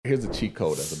Here's a cheat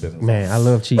code as a business Man, owner. I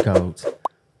love cheat codes.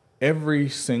 Every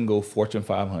single Fortune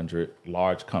 500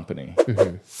 large company,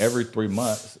 every 3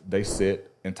 months, they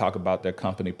sit and talk about their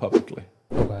company publicly.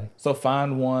 Okay. So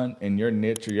find one in your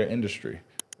niche or your industry.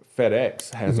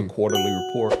 FedEx has a quarterly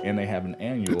report and they have an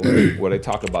annual where they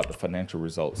talk about the financial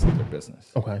results of their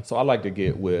business. Okay. So I like to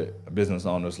get with business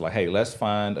owners like, hey, let's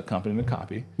find a company to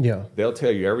copy. Yeah. They'll tell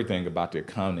you everything about the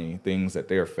economy, things that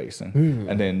they're facing.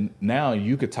 And then now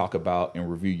you could talk about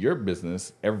and review your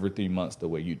business every 3 months the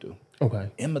way you do. Okay.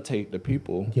 Imitate the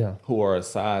people Yeah. who are a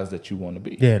size that you want to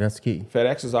be. Yeah, that's key.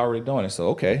 FedEx is already doing it. So,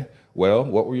 okay, well,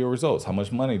 what were your results? How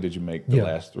much money did you make the Yeah.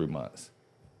 last 3 months?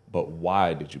 But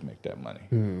why did you make that money?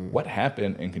 What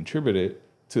happened and contributed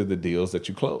to the deals that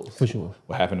you closed? For sure.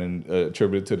 What happened and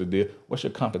attributed to the deal? What's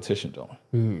your competition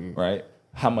doing? Right?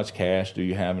 How much cash do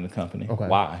you have in the company? Okay.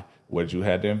 Why? Where did you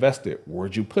have to invest it?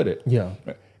 Where'd you put it? Yeah.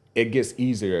 It gets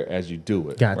easier as you do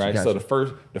it. Gotcha, right? gotcha.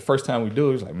 So the first time we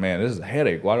do it, it's like, man, this is a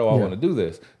headache. Why do I Yeah. want to do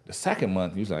this? The second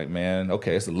month, you're like, man,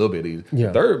 okay, it's a little bit easier. Yeah.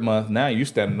 The third month, now you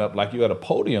standing up like you at a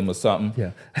podium or something,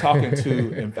 Yeah. talking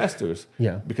to investors.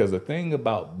 Yeah. Because the thing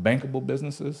about bankable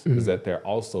businesses is that they're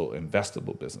also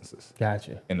investable businesses.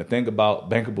 Gotcha. And the thing about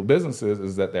bankable businesses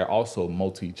is that they're also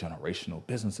multi-generational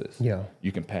businesses. Yeah.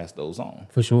 You can pass those on.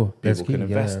 For sure. That's People can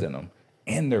key, invest yeah. in them,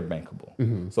 and they're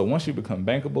bankable. So once you become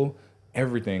bankable,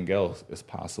 everything else is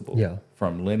possible. Yeah.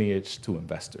 From lineage to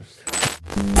investors.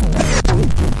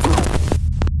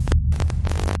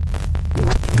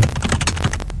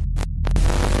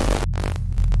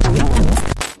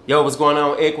 Yo, what's going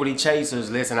on, Equity Chasers?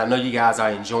 Listen, I know you guys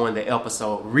are enjoying the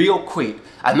episode. Real quick,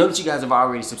 I know that you guys have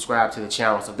already subscribed to the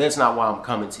channel, so that's not why I'm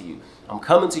coming to you. I'm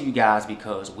coming to you guys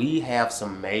because we have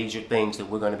some major things that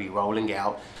we're going to be rolling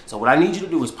out. So what I need you to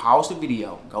do is pause the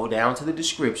video, go down to the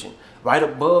description. Right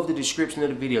above the description of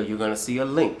the video, you're going to see a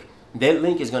link. That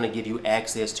link is going to give you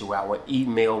access to our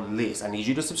email list. I need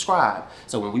you to subscribe.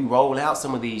 So when we roll out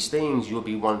some of these things, you'll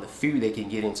be one of the few that can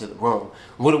get into the room.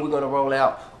 What are we going to roll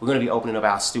out? We're going to be opening up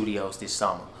our studios this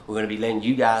summer. We're going to be letting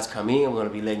you guys come in. We're going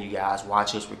to be letting you guys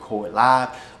watch us record live.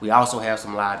 We also have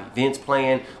some live events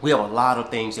planned. We have a lot of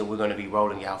things that we're going to be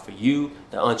rolling out for you,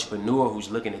 the entrepreneur who's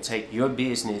looking to take your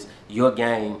business, your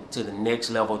game to the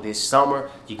next level this summer.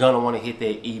 You're going to want to hit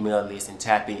that email list and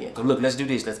tap in. So look, let's do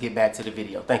this. Let's get back to the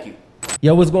video. Thank you.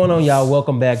 Yo, what's going on, y'all?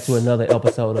 Welcome back to another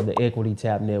episode of the Equity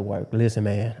Tap Network. Listen,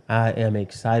 man, I am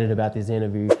excited about this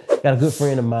interview. Got a good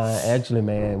friend of mine. Actually,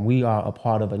 man, we are a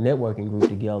part of a networking group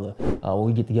together.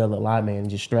 We get together a lot, man, and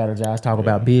just strategize, talk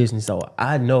about business. So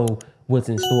I know what's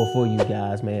in store for you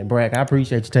guys, man. Brack, I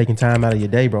appreciate you taking time out of your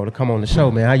day, bro, to come on the show,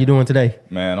 man. How you doing today?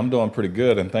 Man, I'm doing pretty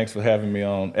good, and thanks for having me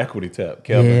on Equity Tap,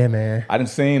 Kevin. Yeah, man. I done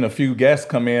seen a few guests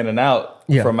come in and out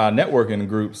from our networking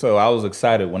group, so I was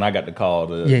excited when I got the call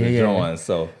to join.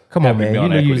 So come on, happy to man. be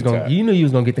on You knew you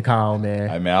was gonna get the call, man.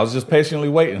 I mean, I was just patiently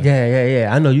waiting. Yeah.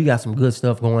 I know you got some good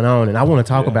stuff going on, and I want to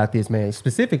talk about this, man.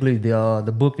 Specifically,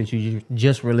 the book that you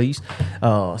just released,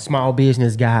 Small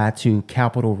Business Guide to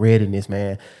Capital Readiness,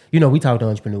 man. You know, we talk to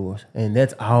entrepreneurs, and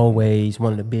that's always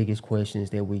one of the biggest questions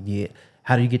that we get.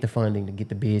 How do you get the funding to get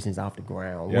the business off the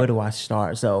ground? Where do I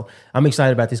start? So I'm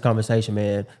excited about this conversation,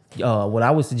 man. What I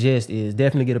would suggest is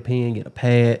definitely get a pen, get a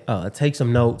pad, take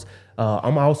some notes.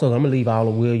 I'm gonna leave all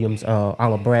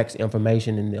of Brack's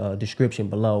information in the description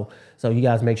below. So you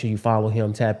guys make sure you follow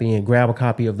him, tap in, grab a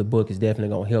copy of the book. Is definitely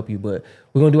gonna help you. But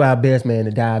we're gonna do our best, man,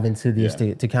 to dive into this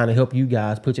to kind of help you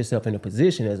guys put yourself in a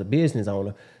position as a business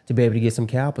owner to be able to get some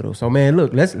capital. So, man,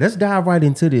 look, let's dive right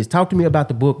into this. Talk to me about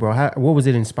the book, bro. What was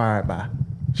it inspired by?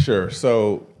 Sure.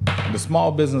 So the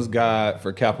Small Business Guide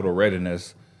for Capital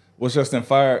Readiness was just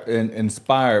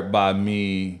inspired by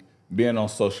me being on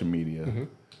social media,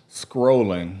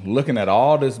 scrolling, looking at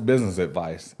all this business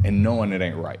advice and knowing it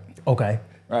ain't right. Okay.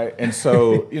 Right. And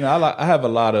so, I have a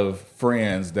lot of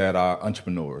friends that are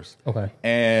entrepreneurs. Okay.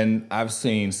 And I've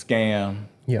seen scam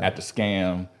after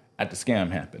scam after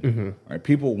scam happen. Right.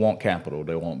 People want capital.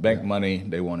 They want bank money.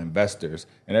 They want investors.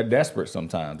 And they're desperate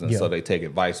sometimes. And so they take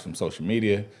advice from social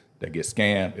media. They get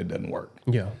scammed. It doesn't work.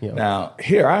 Yeah. Now,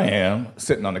 here I am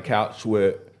sitting on the couch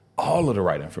with all of the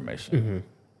right information.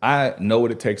 I know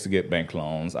what it takes to get bank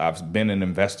loans. I've been in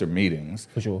investor meetings.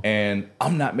 For sure. And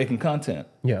I'm not making content.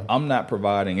 Yeah. I'm not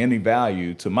providing any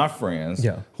value to my friends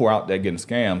Yeah. who are out there getting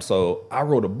scammed. So I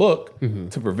wrote a book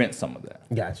to prevent some of that.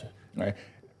 Gotcha. Right.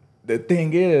 The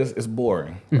thing is, it's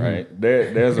boring, right?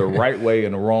 There's a right way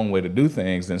and a wrong way to do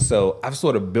things. And so I've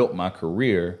sort of built my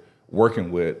career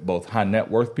working with both high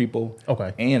net worth people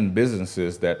and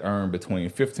businesses that earn between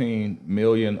 15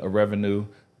 million of revenue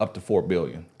up to $4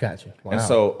 billion. Gotcha. Wow. And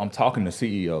so I'm talking to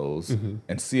CEOs and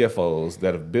CFOs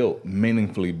that have built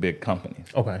meaningfully big companies.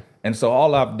 Okay. And so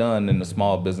all I've done in the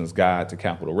Small Business Guide to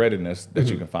Capital Readiness that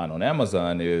you can find on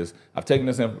Amazon is I've taken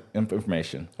this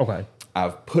information. Okay.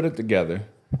 I've put it together.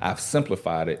 I've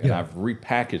simplified it, and I've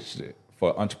repackaged it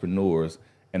for entrepreneurs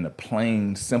in a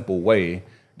plain, simple way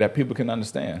that people can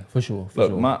understand. For sure.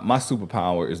 Look, my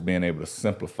superpower is being able to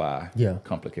simplify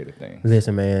complicated things.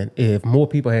 Listen, man, if more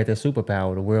people had that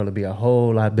superpower, the world would be a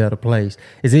whole lot better place.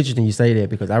 It's interesting you say that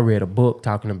because I read a book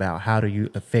talking about how do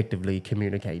you effectively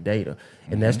communicate data.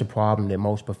 And that's the problem that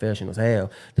most professionals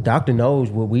have. The doctor knows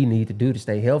what we need to do to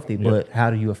stay healthy, but how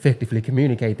do you effectively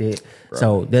communicate that? Right.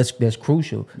 So that's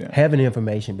crucial. Yeah. Having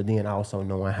information, but then also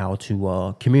knowing how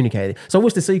to communicate it. So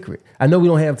what's the secret? I know we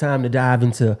don't have time to dive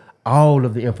into all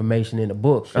of the information in the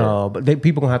book, but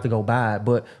people gonna have to go buy it.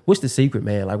 But what's the secret,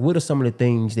 man? Like, what are some of the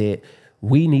things that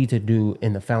we need to do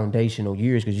in the foundational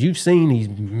years? Because you've seen these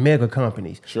mega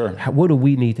companies. Sure. What do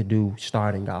we need to do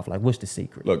starting off? Like, what's the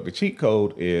secret? Look, the cheat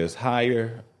code is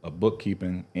hire a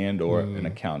bookkeeping and or an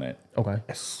accountant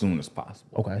as soon as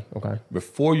possible. Okay.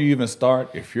 Before you even start,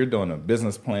 if you're doing a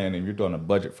business plan and you're doing a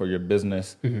budget for your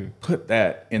business, put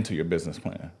that into your business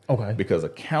plan. Okay. Because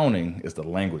accounting is the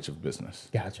language of business.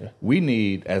 Gotcha. We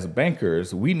need, as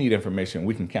bankers, we need information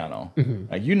we can count on.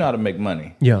 Like, you know how to make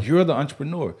money. Yeah. You're the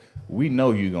entrepreneur. We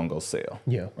know you're gonna go sell.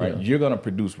 Yeah. Right. Yeah. You're gonna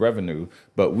produce revenue,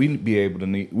 but we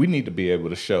need to be able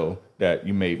to show that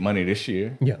you made money this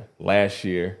year, last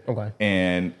year,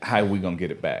 and how we gonna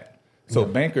get it back. So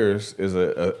bankers is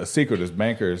a secret is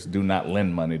bankers do not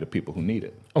lend money to people who need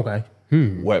it. Okay.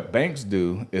 What banks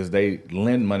do is they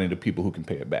lend money to people who can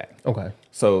pay it back. Okay.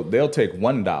 So they'll take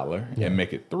 $1 and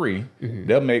make it $3.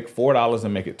 They'll make $4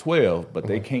 and make it $12, but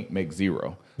they can't make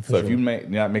 $0. So if you're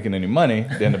not making any money,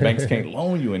 then the banks can't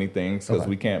loan you anything because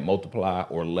we can't multiply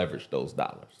or leverage those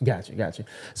dollars. Gotcha.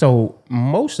 So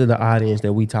most of the audience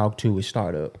that we talk to is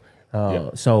startup.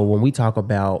 So when we talk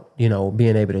about,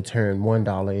 being able to turn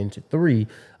 $1 into $3,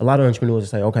 a lot of entrepreneurs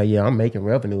say, okay, yeah, I'm making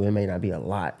revenue. It may not be a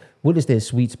lot. What is that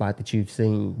sweet spot that you've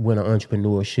seen when an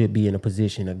entrepreneur should be in a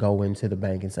position to go into the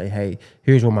bank and say, hey,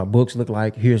 here's what my books look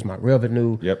like. Here's my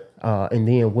revenue. And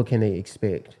then what can they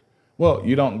expect? Well,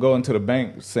 you don't go into the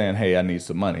bank saying, hey, I need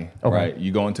some money, right?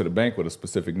 You go into the bank with a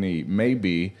specific need.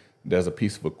 Maybe there's a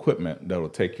piece of equipment that will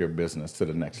take your business to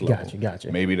the next level.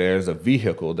 Gotcha. Maybe there's a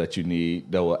vehicle that you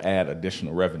need that will add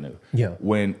additional revenue.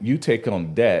 When you take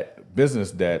on debt,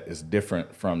 business debt is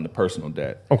different from the personal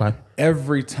debt.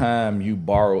 Every time you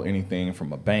borrow anything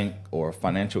from a bank or a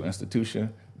financial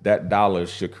institution, that dollar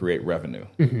should create revenue.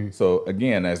 So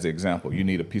again, as the example, you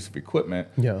need a piece of equipment.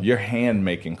 You're hand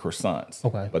making croissants.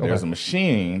 But there's a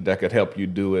machine that could help you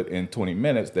do it in 20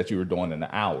 minutes that you were doing in an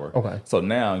hour. So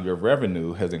now your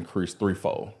revenue has increased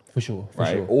threefold. For sure.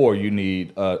 Or you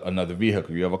need another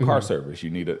vehicle. You have a car service. You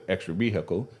need an extra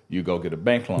vehicle. You go get a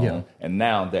bank loan, and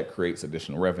now that creates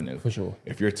additional revenue. For sure.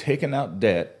 If you're taking out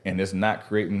debt and it's not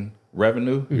creating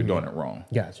revenue, you're doing it wrong.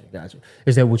 Gotcha.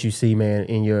 Is that what you see, man,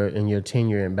 in your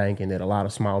tenure in banking, that a lot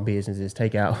of small businesses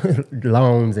take out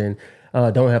loans and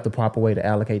don't have the proper way to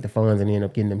allocate the funds and end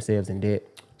up getting themselves in debt?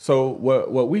 So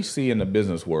what we see in the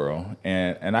business world,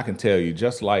 and I can tell you,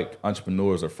 just like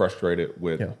entrepreneurs are frustrated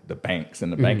with the banks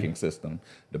and the banking system,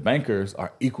 the bankers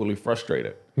are equally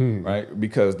frustrated, right?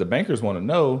 Because the bankers want to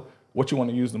know what you want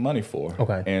to use the money for.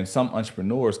 And some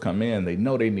entrepreneurs come in, they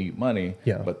know they need money,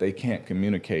 but they can't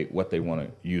communicate what they want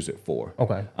to use it for.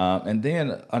 And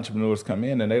then entrepreneurs come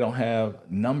in and they don't have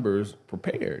numbers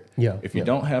prepared. If you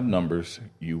don't have numbers,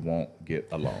 you won't get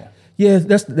a loan. Yeah,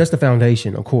 that's the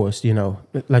foundation, of course.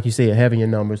 Like you said, having your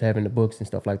numbers, having the books and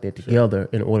stuff like that together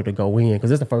in order to go in,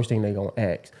 because that's the first thing they're going to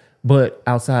ask. But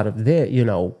outside of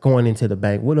that, going into the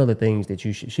bank, what other things that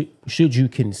you should you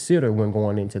consider when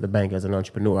going into the bank as an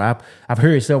entrepreneur? I've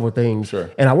heard several things,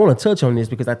 and I want to touch on this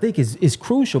because I think it's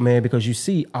crucial, man, because you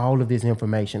see all of this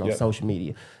information on social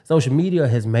media. Social media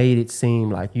has made it seem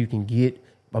like you can get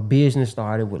a business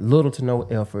started with little to no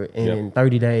effort, and in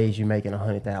 30 days you're making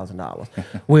 $100,000.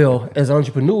 Well, as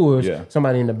entrepreneurs,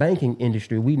 somebody in the banking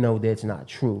industry, we know that's not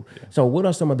true. So what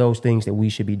are some of those things that we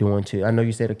should be doing I know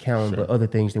you said accounting, but other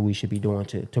things that we should be doing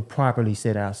to properly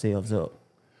set ourselves up?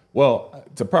 Well,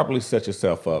 to properly set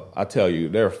yourself up, I tell you,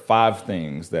 there are 5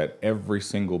 things that every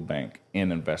single bank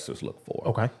and investors look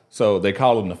for. So they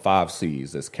call them the 5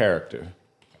 C's. It's character,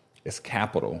 it's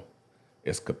capital,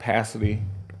 it's capacity,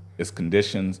 it's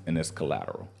conditions, and it's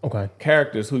collateral.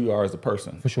 Character is who you are as a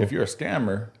person. For sure. If you're a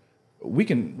scammer, we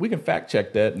can fact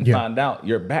check that and find out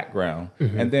your background.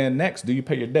 And then next, do you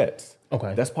pay your debts?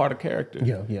 That's part of character.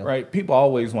 Right? People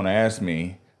always want to ask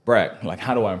me, Brack, like,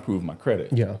 how do I improve my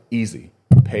credit? Easy.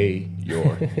 pay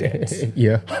your debts.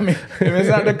 Yeah. I mean, it's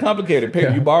not that complicated.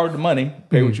 You borrowed the money,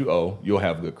 pay what you owe, you'll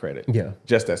have good credit. Yeah.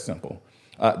 Just that simple.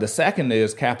 The second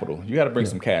is capital. You got to bring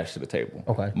some cash to the table.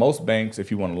 Okay. Most banks,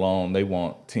 if you want a loan, they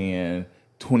want 10,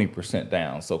 20%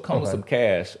 down. So come with some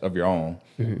cash of your own.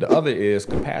 The other is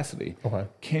capacity. Okay.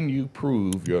 Can you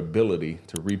prove your ability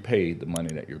to repay the money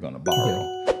that you're going to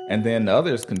borrow? And then the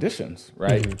other is conditions,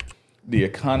 right? The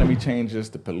economy changes,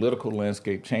 the political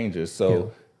landscape changes.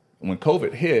 So when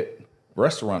COVID hit,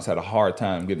 restaurants had a hard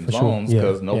time getting loans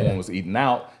because no one was eating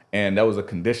out. And that was a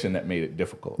condition that made it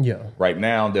difficult. Yeah. Right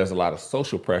now, there's a lot of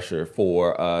social pressure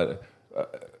for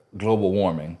global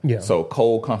warming. Yeah. So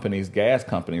coal companies, gas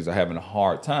companies are having a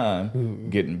hard time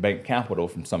getting bank capital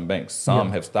from some banks.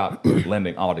 Some have stopped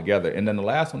lending altogether. And then the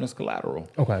last one is collateral.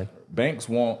 Okay. Banks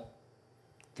want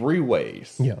 3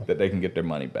 ways that they can get their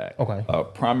money back. Okay. A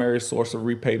primary source of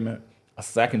repayment, a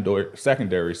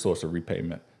secondary source of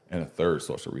repayment, and a third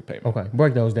source of repayment. Okay.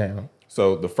 Break those down.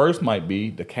 So the first might be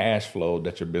the cash flow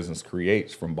that your business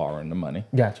creates from borrowing the money.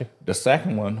 Gotcha. The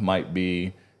second one might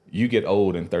be you get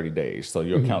owed in 30 days. So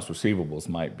your accounts receivables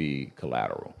might be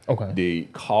collateral. Okay. The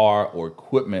car or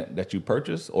equipment that you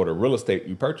purchase or the real estate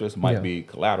you purchase might be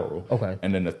collateral. Okay.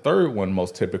 And then the third one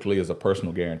most typically is a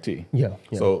personal guarantee. Yeah.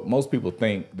 So most people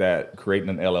think that creating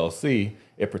an LLC,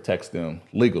 it protects them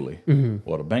legally.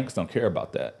 Well, the banks don't care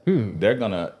about that. They're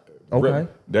going to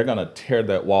they're going to tear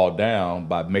that wall down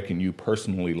by making you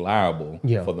personally liable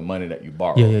for the money that you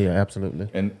borrow. Yeah, absolutely.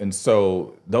 And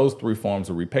so those 3 forms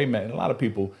of repayment, and a lot of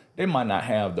people, they might not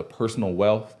have the personal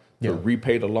wealth to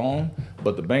repay the loan,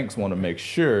 but the banks want to make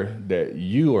sure that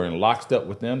you are in lockstep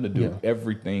with them to do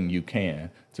everything you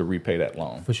can to repay that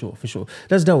loan. For sure.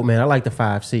 That's dope, man. I like the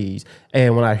 5 C's.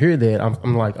 And when I hear that,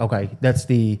 I'm like, okay,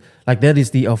 that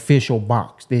is the official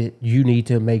box that you need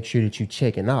to make sure that you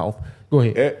checking off. Go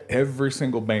ahead. Every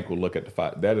single bank will look at the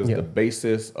 5. That is the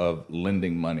basis of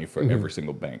lending money for every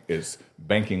single bank. It's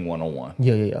banking 101.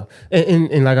 Yeah.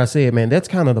 And like I said, man, that's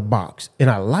kind of the box. And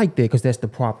I like that because that's the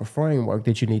proper framework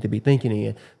that you need to be thinking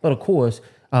in. But of course,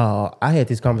 I had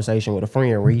this conversation with a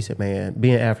friend recent, man.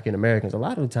 Being African Americans, a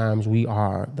lot of the times we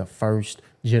are the first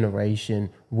generation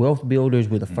wealth builders.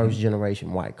 We're the first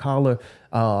generation white collar.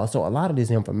 So a lot of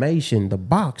this information, the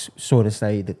box sort of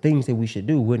say the things that we should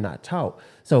do, we're not taught.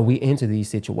 So we enter these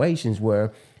situations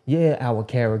where, our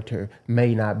character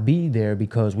may not be there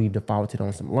because we've defaulted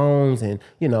on some loans and,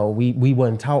 we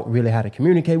wasn't taught really how to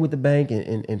communicate with the bank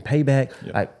and pay back.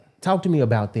 Like, talk to me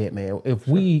about that, man. If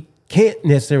we can't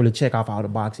necessarily check off all the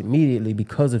box immediately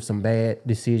because of some bad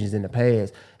decisions in the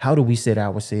past, how do we set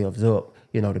ourselves up,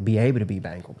 to be able to be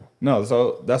bankable? No,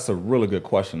 so that's a really good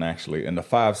question, actually. And the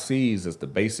 5 C's is the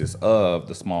basis of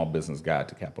the Small Business Guide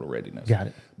to Capital Readiness. Got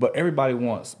it. But everybody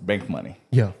wants bank money.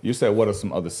 Yeah. You said, what are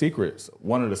some other secrets?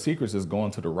 One of the secrets is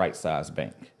going to the right size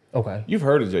bank. Okay. You've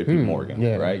heard of JP Morgan,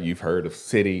 right? You've heard of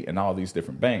Citi and all these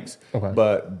different banks. Okay.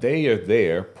 But they are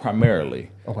there primarily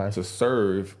to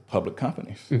serve public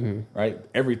companies, right?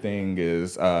 Everything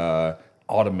is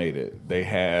automated. They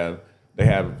have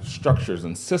structures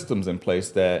and systems in place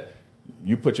that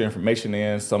you put your information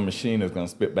in, some machine is going to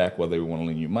spit back whether they want to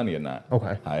lend you money or not.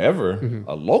 Okay. However,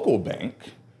 a local bank,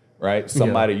 right?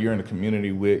 Somebody you're in a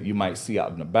community with, you might see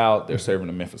out and about, they're serving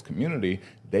the Memphis community,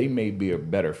 they may be a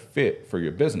better fit for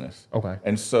your business. Okay.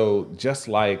 And so just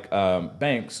like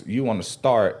banks, you want to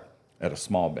start at a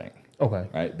small bank. Okay.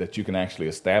 Right? That you can actually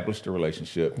establish the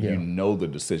relationship, you know the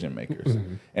decision makers.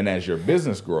 And as your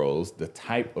business grows, the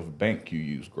type of bank you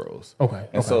use grows. Okay.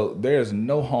 And so there's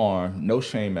no harm, no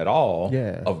shame at all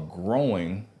Yeah. of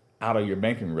growing out of your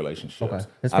banking relationships. Okay.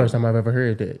 That's the first time I've ever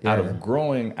heard that. Out of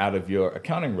growing out of your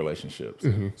accounting relationships.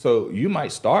 So you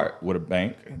might start with a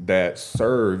bank that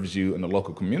serves you in the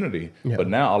local community, but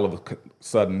now all of a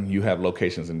sudden you have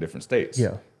locations in different states.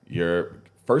 Yeah. Your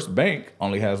first bank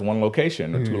only has 1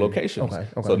 location or 2 locations. Okay.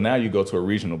 So now you go to a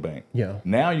regional bank. Yeah.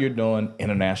 Now you're doing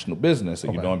international business,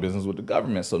 and you're doing business with the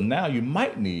government. So now you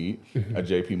might need a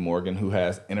JP Morgan who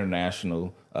has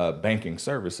international banking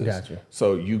services. Gotcha.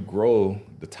 So you grow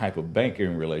the type of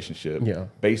banking relationship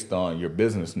based on your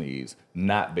business needs,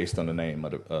 not based on the name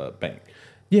of the bank.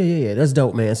 Yeah. That's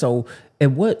dope, man. So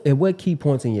at what key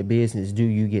points in your business do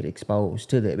you get exposed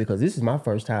to that? Because this is my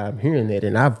first time hearing that.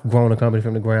 And I've grown a company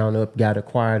from the ground up, got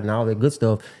acquired and all that good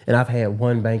stuff. And I've had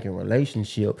one banking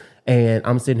relationship. And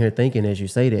I'm sitting here thinking, as you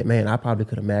say that, man, I probably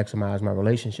could have maximized my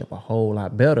relationship a whole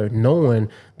lot better, knowing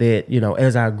that,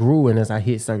 as I grew and as I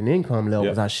hit certain income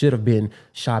levels, I should have been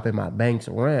shopping my banks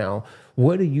around.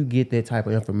 Where do you get that type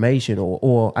of information?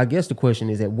 Or I guess the question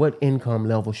is, at what income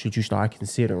level should you start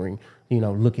considering,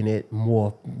 looking at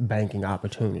more banking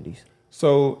opportunities?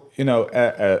 So,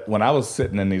 when I was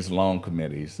sitting in these loan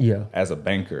committees as a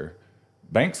banker,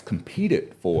 banks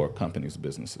competed for companies'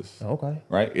 businesses. Okay.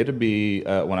 Right? It'd be,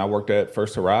 when I worked at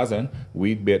First Horizon,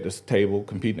 we'd be at this table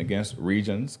competing against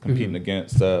Regions, competing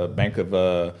against Bank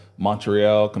of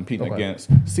Montreal, competing against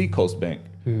Seacoast Bank.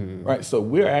 Right? So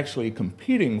we're actually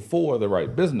competing for the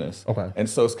right business. Okay. And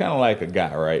so it's kind of like a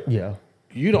guy, right? Yeah.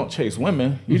 You don't chase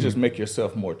women. You just make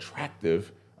yourself more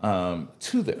attractive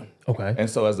to them. Okay. And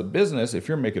so as a business, if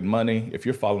you're making money, if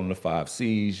you're following the 5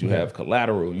 C's, you have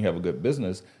collateral, and you have a good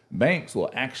business, banks will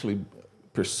actually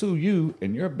pursue you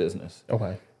in your business.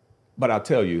 Okay. But I'll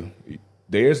tell you,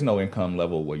 there's no income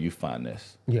level where you find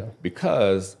this. Yeah.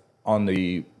 Because on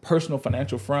the personal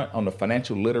financial front, on the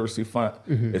financial literacy front,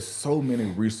 there's so many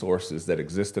resources that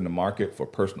exist in the market for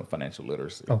personal financial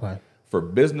literacy. Okay. For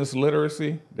business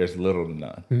literacy, there's little to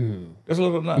none. There's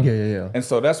little to none. Yeah. And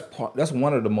so that's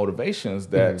one of the motivations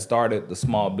that started the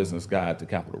Small Business Guide to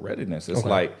Capital Readiness. It's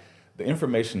like the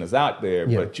information is out there,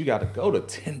 but you got to go to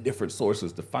 10 different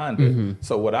sources to find it.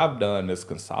 So what I've done is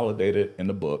consolidate it in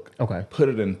the book, put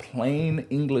it in plain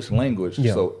English language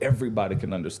so everybody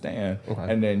can understand,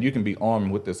 and then you can be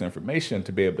armed with this information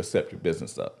to be able to set your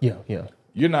business up. Yeah.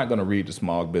 You're not going to read the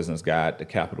Small Business Guide to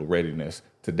Capital Readiness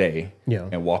today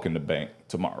and walk in the bank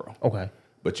tomorrow. Okay.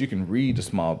 But you can read the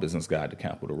Small Business Guide to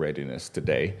Capital Readiness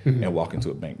today and walk into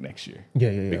a bank next year.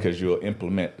 Yeah. Because you'll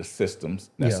implement the systems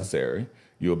necessary.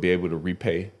 You'll be able to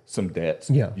repay some debts.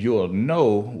 Yeah. You'll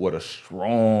know what a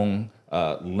strong,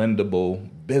 lendable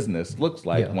business looks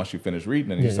like once you finish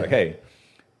reading it. And you're like, hey,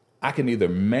 I can either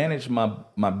manage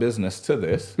my business to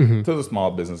this, to the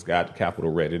Small Business Guide to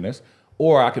Capital Readiness,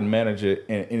 or I can manage it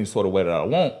in any sort of way that I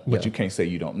want, but you can't say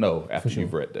you don't know after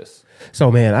you've read this.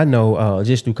 So, man, I know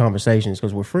just through conversations,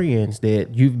 because we're friends,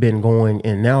 that you've been going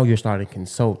and now you're starting to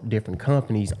consult different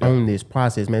companies on this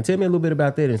process. Man, tell me a little bit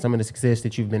about that and some of the success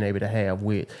that you've been able to have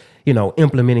with,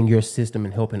 implementing your system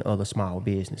and helping other small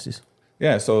businesses.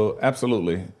 Yeah, so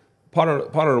absolutely. Part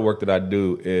of the work that I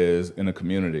do is in the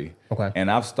community. Okay. And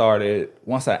I've started,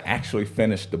 once I actually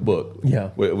finished the book,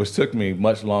 which took me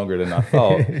much longer than I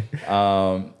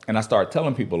thought, and I started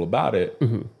telling people about it,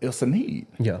 it's a need.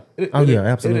 Yeah. It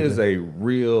Absolutely. is a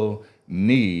real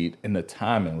need, and the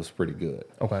timing was pretty good.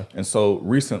 Okay. And so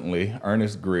recently,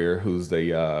 Ernest Greer, who's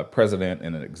the president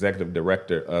and an executive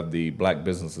director of the Black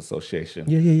Business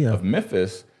Association of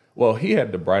Memphis, well, he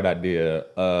had the bright idea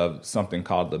of something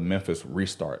called the Memphis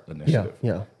Restart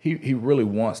Initiative. He really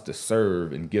wants to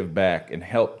serve and give back and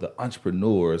help the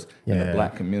entrepreneurs in the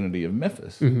Black community of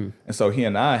Memphis. And so he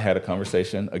and I had a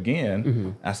conversation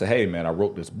again. I said, hey, man, I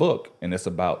wrote this book, and it's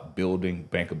about building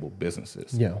bankable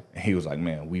businesses. And he was like,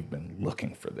 man, we've been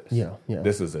looking for this.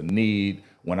 This is a need.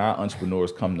 When our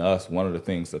entrepreneurs come to us, one of the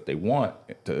things that they want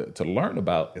to learn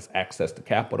about is access to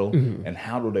capital and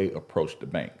how do they approach the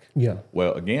bank.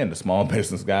 Well, again, the Small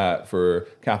Business Guide for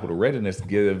Capital Readiness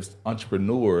gives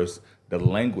entrepreneurs the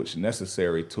language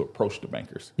necessary to approach the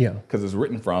bankers. Because it's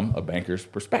written from a banker's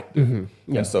perspective.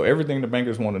 And so everything the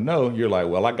bankers want to know, you're like,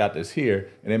 well, I got this here,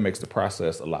 and it makes the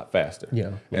process a lot faster.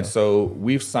 And so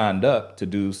we've signed up to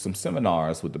do some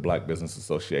seminars with the Black Business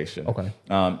Association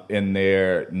in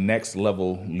their next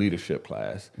level leadership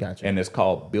class. And it's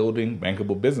called Building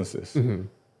Bankable Businesses.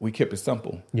 We kept it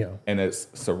simple. And it's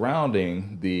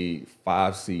surrounding the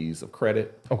 5 C's of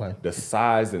credit, the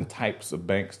size and types of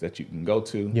banks that you can go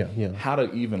to, how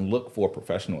to even look for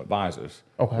professional advisors,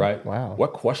 right? Wow.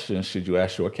 What questions should you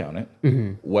ask your accountant?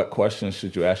 What questions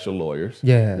should you ask your lawyers?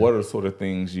 What are the sort of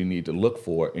things you need to look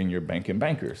for in your banking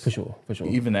bankers? For sure.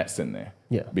 Even that's in there.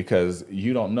 Because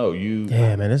you don't know.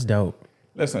 Man, that's dope.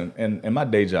 Listen, in my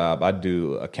day job, I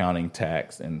do accounting,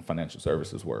 tax, and financial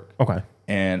services work.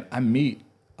 And I meet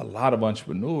a lot of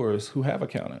entrepreneurs who have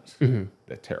accountants.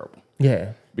 They're terrible.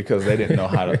 Because they didn't know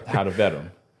how to vet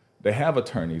them. They have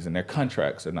attorneys and their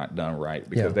contracts are not done right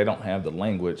because they don't have the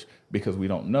language because we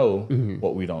don't know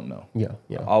what we don't know.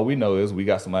 All we know is we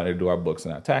got somebody to do our books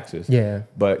and our taxes.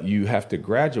 But you have to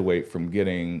graduate from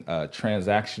getting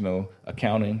transactional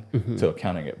accounting to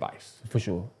accounting advice. For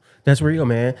sure. That's real,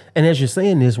 man. And as you're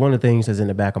saying this, one of the things that's in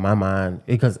the back of my mind,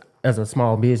 because as a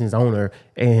small business owner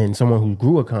and someone who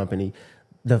grew a company,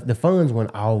 the funds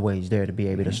weren't always there to be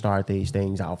able to start these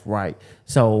things off right.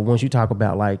 So once you talk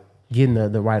about like getting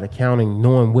the right accounting,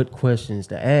 knowing what questions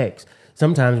to ask,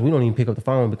 sometimes we don't even pick up the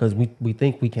phone because we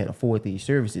think we can't afford these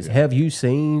services. Have you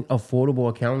seen affordable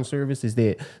accounting services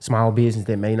that small business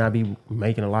that may not be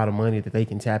making a lot of money that they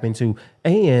can tap into?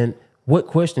 And what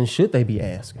questions should they be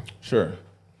asking? Sure.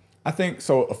 I think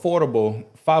so. Affordable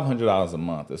 $500 a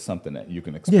month is something that you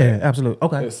can expect. Yeah, absolutely.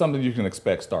 Okay. It's something you can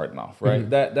expect starting off, right?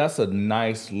 That's a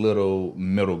nice little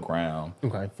middle ground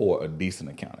for a decent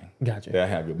accounting. Gotcha. They'll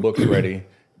have your books ready.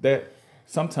 That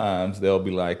sometimes they'll be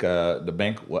like, the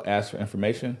bank will ask for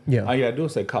information. Yeah. All you gotta do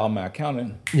is say, call my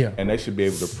accountant. Yeah. And they should be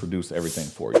able to produce everything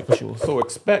for you. For sure. So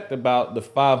expect about the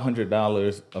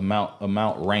 $500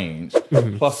 amount range,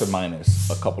 plus or minus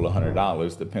a couple of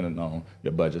 $100, depending on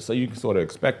your budget. So you can sort of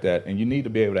expect that, and you need to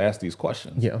be able to ask these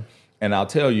questions. Yeah. And I'll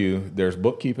tell you, there's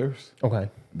bookkeepers. Okay.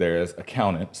 There's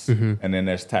accountants, and then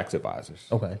there's tax advisors.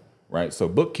 Okay. Right? So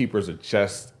bookkeepers are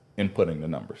just inputting the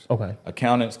numbers. Okay.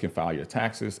 Accountants can file your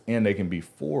taxes, and they can be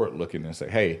forward-looking and say,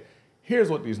 hey, here's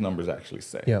what these numbers actually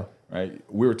say. Yeah. Right?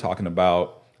 We were talking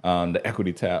about the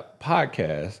Equity Tap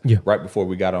podcast right before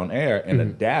we got on air, and the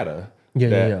data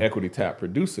that Equity Tap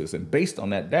produces. And based on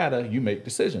that data, you make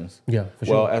decisions. Yeah, for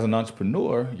sure. Well, as an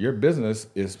entrepreneur, your business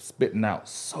is spitting out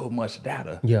so much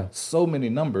data. Yeah. So many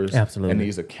numbers. Absolutely. And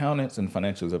these accountants and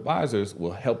financial advisors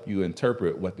will help you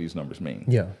interpret what these numbers mean.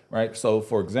 Yeah. Right? So,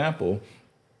 for example,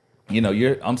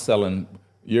 you're selling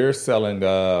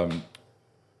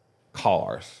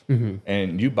cars,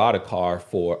 and you bought a car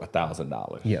for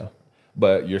 $1,000. Yeah.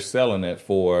 But you're selling it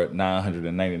for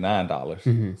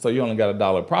 $999. So you only got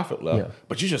 $1 profit left. Yeah.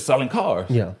 But you're just selling cars.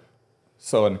 Yeah.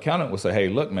 So an accountant will say, hey,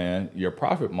 look, man, your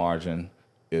profit margin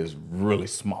is really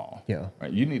small. Yeah.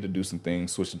 Right? You need to do some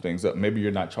things, switch some things up. Maybe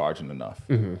you're not charging enough.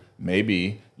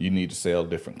 Maybe you need to sell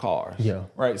different cars. Yeah.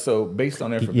 Right? So based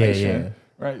on information,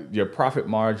 right, your profit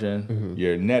margin,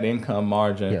 your net income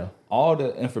margin, all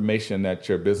the information that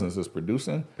your business is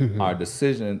producing are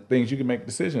things you can make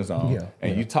decisions on.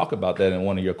 And you talk about that in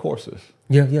one of your courses.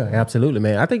 Yeah, absolutely,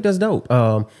 man. I think that's dope.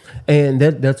 And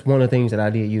that's one of the things that I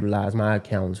did utilize my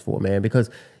accountants for, man, because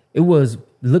it was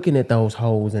looking at those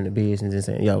holes in the business and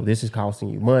saying, yo, this is costing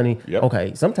you money. Yep.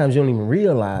 Okay, sometimes you don't even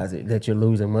realize it, that you're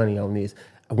losing money on this.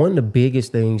 One of the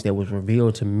biggest things that was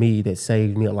revealed to me that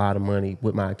saved me a lot of money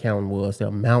with my accountant was the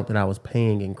amount that I was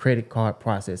paying in credit card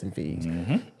processing fees.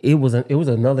 It was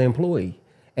another employee.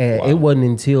 And it wasn't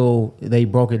until they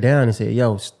broke it down and said,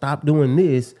 yo, stop doing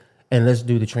this and let's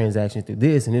do the transactions through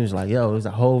this. And it was like, yo, it's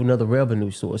a whole nother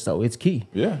revenue source. So it's key.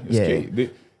 Yeah, it's key.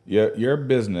 Your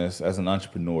business as an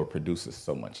entrepreneur produces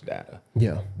so much data.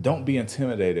 Yeah. Don't be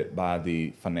intimidated by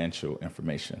the financial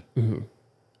information.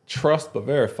 Trust but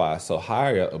verify. So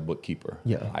hire a bookkeeper,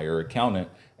 hire an accountant,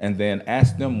 and then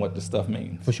ask them what the stuff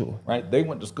means. For sure. Right? They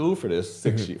went to school for this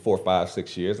 4, 5,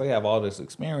 6 years. They have all this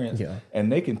experience, and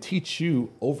they can teach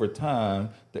you over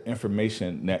time the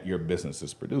information that your business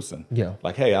is producing. Yeah.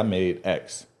 Like, hey, I made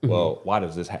X. Well, why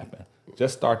does this happen?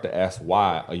 Just start to ask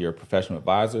why are your professional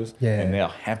advisors, and they'll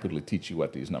happily teach you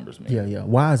what these numbers mean. Yeah.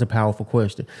 Why is a powerful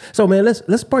question. So, man,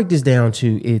 let's break this down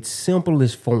to its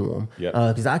simplest form.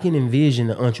 Because I can envision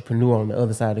the entrepreneur on the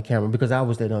other side of the camera because I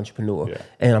was that entrepreneur.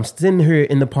 And I'm sitting here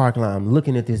in the parking lot, I'm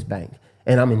looking at this bank.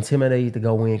 And I'm intimidated to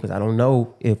go in because I don't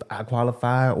know if I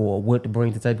qualify or what to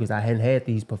bring to the table because I hadn't had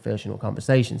these professional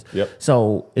conversations.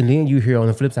 So, and then you hear on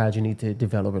the flip side, you need to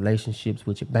develop relationships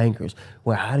with your bankers.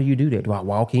 Well, how do you do that? Do I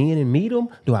walk in and meet them?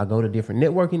 Do I go to different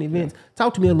networking events?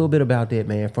 Talk to me a little bit about that,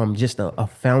 man, from just a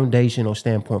foundational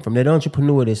standpoint, from that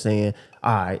entrepreneur that's saying,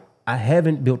 all right, I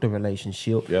haven't built a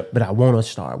relationship, but I want to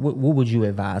start. What would you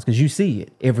advise? Because you see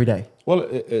it every day. Well,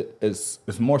 it's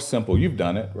more simple. You've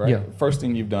done it, right? First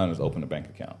thing you've done is open a bank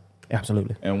account.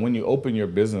 Absolutely. And when you open your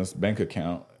business bank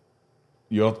account,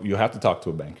 you'll have to talk to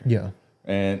a banker.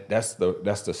 And that's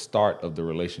the start of the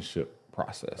relationship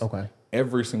process. Okay.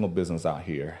 Every single business out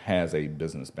here has a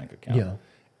business bank account.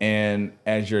 And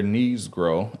as your needs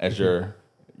grow, as your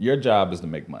job is to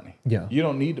make money. You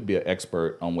don't need to be an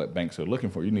expert on what banks are looking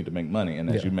for. You need to make money. And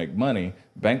as you make money,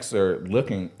 banks are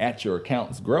looking at your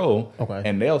accounts grow,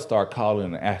 and they'll start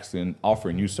calling and asking,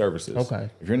 offering you services.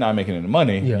 If you're not making any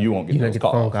money, you won't get those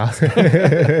calls.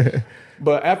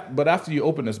 But after you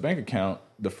open this bank account,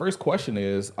 the first question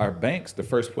is, are banks the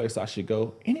first place I should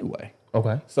go anyway?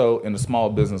 So in the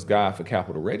Small Business Guide for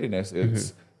Capital Readiness,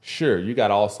 it's sure, you got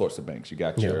all sorts of banks. You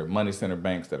got your money center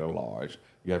banks that are large.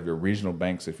 You have your regional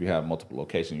banks if you have multiple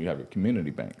locations. You have your community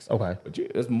banks. But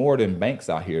there's more than banks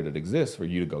out here that exist for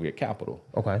you to go get capital.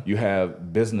 You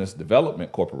have business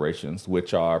development corporations,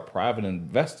 which are private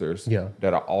investors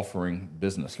that are offering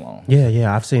business loans.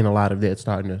 I've seen a lot of that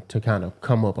starting to kind of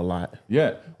come up a lot.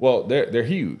 Well, they're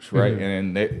huge, right?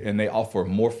 And they offer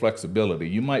more flexibility.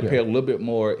 You might pay a little bit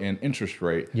more in interest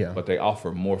rate, but they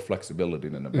offer more flexibility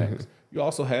than the banks. You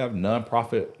also have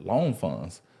nonprofit loan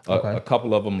funds. Okay. A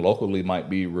couple of them locally might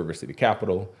be River City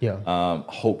Capital. Yeah.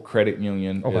 Hope Credit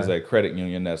Union Okay. is a credit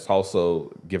union that's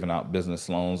also giving out business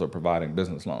loans or providing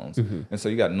business loans. And so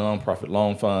you got nonprofit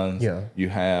loan funds. Yeah. You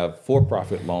have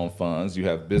for-profit loan funds. You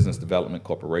have business development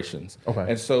corporations. Okay.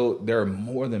 And so there are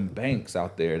more than banks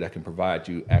out there that can provide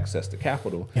you access to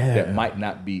capital Yeah. that might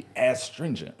not be as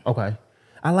stringent. Okay.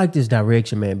 I like this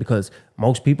direction, man, because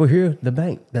most people hear the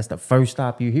bank. That's the first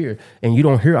stop you hear. And you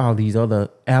don't hear all these other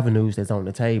avenues that's on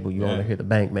the table. You only hear the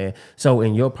bank, man. So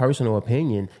in your personal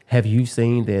opinion, have you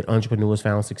seen that entrepreneurs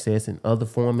found success in other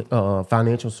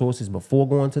financial sources before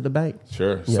going to the bank?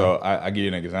 Sure. So I give you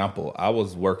an example. I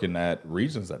was working at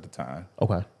Regions at the time.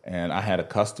 Okay. And I had a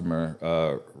customer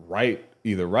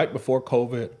either right before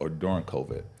COVID or during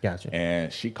COVID. Gotcha.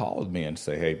 And she called me and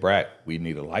said, hey, Brack, we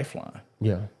need a lifeline.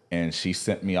 Yeah. And she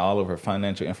sent me all of her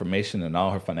financial information and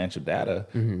all her financial data.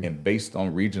 And based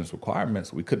on Regions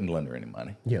requirements, we couldn't lend her any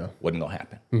money. Yeah. Wasn't going to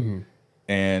happen.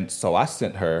 And so I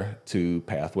sent her to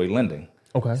Pathway Lending.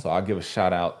 Okay. So I'll give a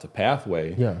shout out to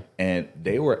Pathway. Yeah. And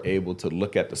they were able to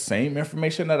look at the same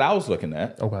information that I was looking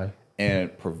at. Okay.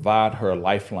 And provide her a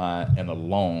lifeline and a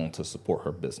loan to support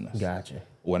her business. Gotcha.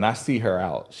 When I see her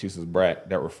out, she says, Brack,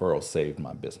 that referral saved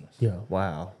my business. Yeah.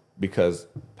 Wow. Because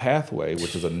Pathway,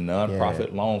 which is a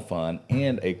nonprofit loan fund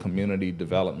and a community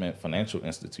development financial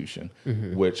institution,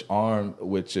 which are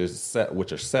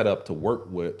set up to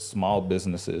work with small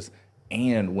businesses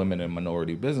and women and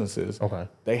minority businesses, Okay.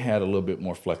 they had a little bit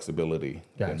more flexibility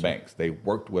than Gotcha. banks. They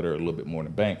worked with her a little bit more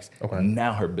than banks. Okay. And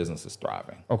now her business is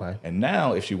thriving. Okay. And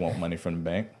now if she wants money from the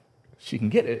bank, she can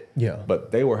get it. Yeah. But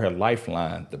they were her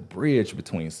lifeline, the bridge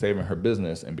between saving her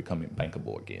business and becoming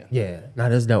bankable again. Yeah, no,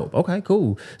 that's dope. Okay,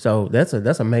 cool. So that's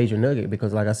a major nugget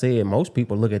because, like I said, most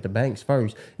people look at the banks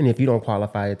first, and if you don't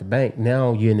qualify at the bank,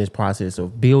 now you're in this process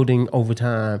of building over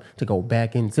time to go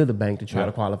back into the bank to try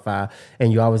to qualify,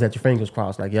 and you always have your fingers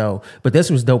crossed, like yo. But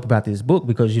that's what's dope about this book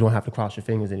because you don't have to cross your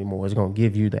fingers anymore. It's gonna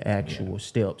give you the actual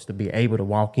steps to be able to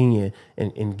walk in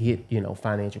and get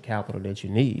financial capital that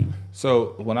you need.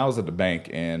 So when I was at the bank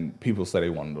and people said they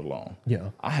wanted a loan,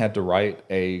 I had to write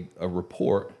a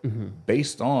report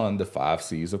based on the 5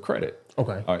 C's of credit.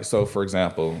 Okay. All right. So for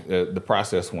example, the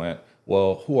process went,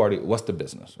 well, what's the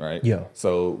business, right? Yeah.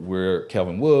 So we're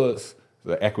Kelvin Woods,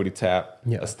 the equity tap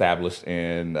Yeah. established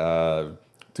in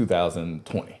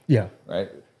 2020. Yeah. Right.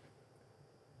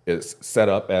 It's set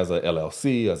up as a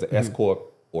LLC, as an S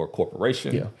corp or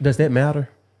corporation. Yeah. Does that matter?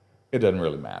 It doesn't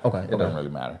really matter. Okay, It doesn't really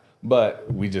matter.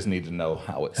 But we just need to know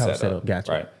how it's set up.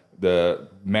 Gotcha. Right.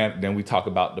 Then we talk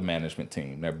about the management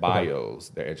team, their bios,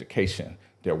 their education,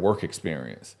 their work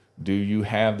experience. Do you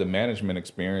have the management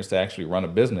experience to actually run a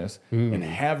business? And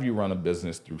have you run a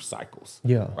business through cycles?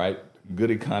 Yeah. Right.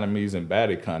 Good economies and bad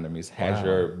economies. Has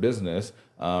your business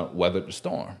weathered the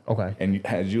storm? Okay. And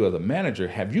as you as a manager,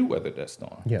 have you weathered that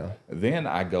storm? Yeah. Then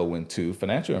I go into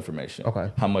financial information.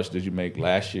 Okay. How much did you make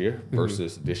last year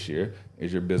versus this year?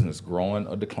 Is your business growing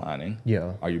or declining?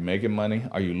 Yeah. Are you making money?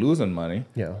 Are you losing money?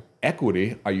 Yeah.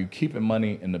 Equity, are you keeping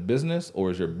money in the business or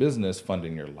is your business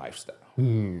funding your lifestyle?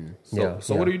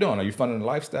 So what are you doing? Are you funding the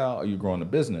lifestyle? Or are you growing the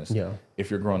business? Yeah. If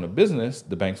you're growing the business,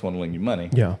 the banks want to lend you money.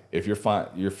 Yeah. If you're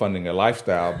funding a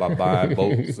lifestyle by buying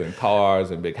boats and cars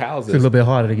and big houses, It's a little bit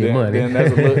harder to get money. Then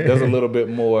there's a little bit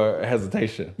more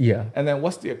hesitation. Yeah. And then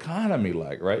what's the economy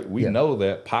like, right? We know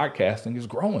that podcasting is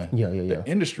growing. Yeah. The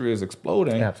industry is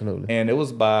exploding. Absolutely. And it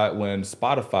was when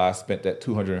Spotify spent that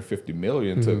 $250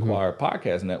 million to acquire a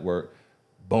podcast network.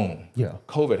 Boom. Yeah.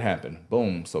 COVID happened.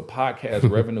 Boom. So podcast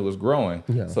revenue is growing.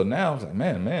 Yeah. So now it's like,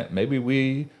 man, maybe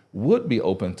we would be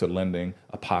open to lending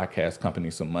a podcast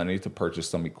company some money to purchase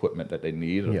some equipment that they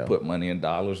need or put money in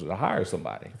dollars or to hire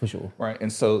somebody. For sure. Right. And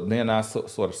so then I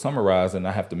sort of summarize and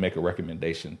I have to make a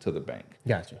recommendation to the bank.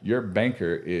 Gotcha. Your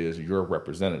banker is your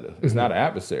representative. It's not an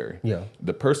adversary. Yeah.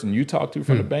 The person you talk to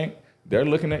from the bank, they're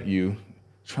looking at you,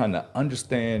 trying to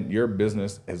understand your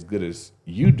business as good as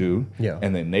you do,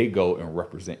 and then they go and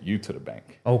represent you to the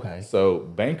bank. Okay. So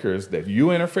bankers that you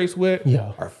interface with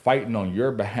Yeah. are fighting on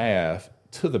your behalf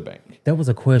to the bank. That was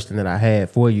a question that I had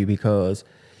for you because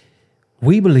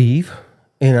we believe,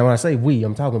 and when I say we,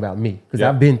 I'm talking about me because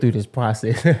I've been through this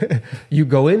process. You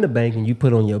go in the bank and you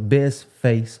put on your best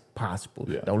face possible.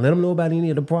 Yeah. Don't let them know about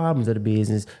any of the problems of the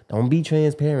business. Don't be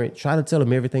transparent. Try to tell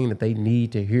them everything that they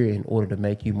need to hear in order to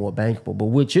make you more bankable. But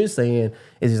what you're saying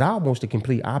is almost the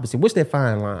complete opposite. What's that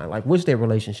fine line? Like, what's that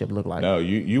relationship look like? No,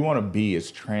 you want to be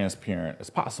as transparent as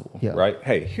possible, right?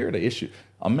 Hey, here are the issues.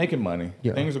 I'm making money.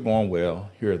 Yeah. Things are going well.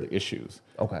 Here are the issues.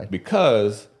 Okay.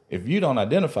 Because If you don't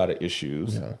identify the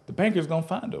issues, the banker's going to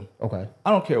find them. Okay.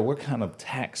 I don't care what kind of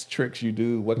tax tricks you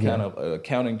do, what kind of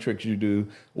accounting tricks you do,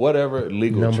 whatever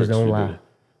legal Numbers tricks don't you lie. do.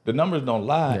 The numbers don't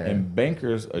lie, Yeah. and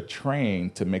bankers are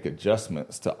trained to make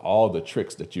adjustments to all the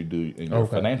tricks that you do in your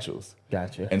financials.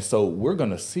 Gotcha. And so we're going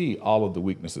to see all of the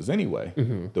weaknesses anyway.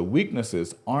 The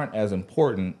weaknesses aren't as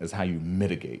important as how you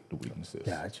mitigate the weaknesses.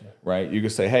 Gotcha. Right? You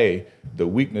can say, hey, the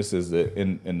weaknesses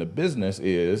in the business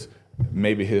is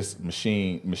maybe his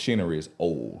machinery is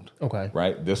old. Okay.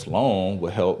 Right? This loan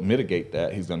will help mitigate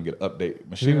that. He's going to get updated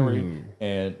machinery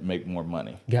and make more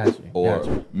money. Gotcha.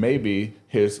 Or maybe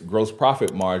his gross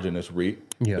profit margin is weak.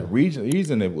 Yeah. The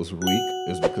reason it was weak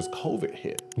is because COVID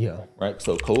hit. Yeah. Right?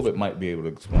 So COVID might be able to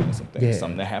explain some things. Yeah.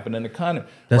 Something that happened in the economy.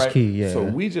 That's right? key, yeah. So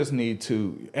we just need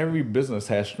to, every business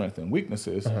has strengths and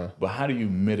weaknesses, but how do you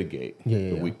mitigate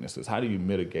the weaknesses? How do you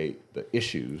mitigate the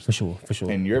issues? For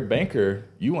sure. And your banker,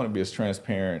 you want to be as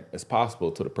transparent as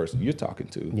possible to the person you're talking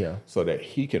to. Yeah. So that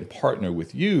he can partner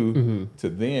with you to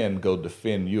then go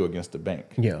defend you against the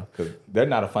bank. Yeah. Because they're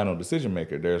not a final decision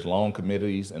maker. There's loan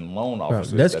committees and loan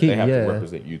officers that's that key, they have yeah. to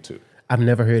represent you to. I've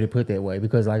never heard it put that way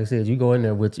because, like I said, you go in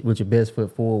there with your best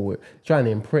foot forward, trying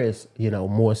to impress,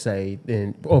 more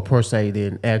per se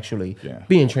than actually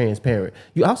being transparent.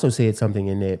 You also said something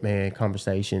in that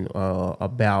conversation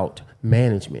about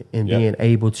management and being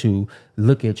able to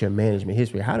look at your management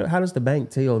history. How does the bank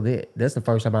tell that? That's the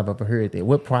first time I've ever heard that.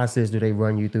 What process do they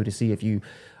run you through to see if you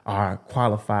are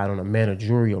qualified on a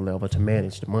managerial level to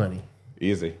manage the money?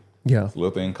 Easy. Yeah. It's a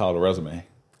little thing called a resume.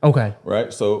 Okay.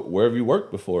 Right? So where have you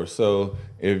worked before? So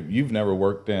if you've never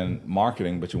worked in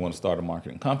marketing, but you want to start a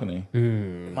marketing company,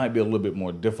 it might be a little bit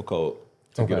more difficult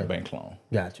to get a bank loan.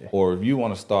 Gotcha. Or if you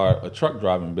want to start a truck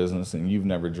driving business and you've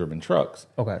never driven trucks,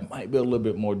 Okay. it might be a little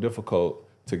bit more difficult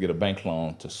to get a bank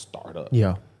loan to start up.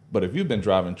 Yeah. But if you've been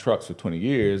driving trucks for 20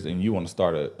 years and you want to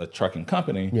start a trucking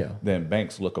company, then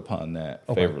banks look upon that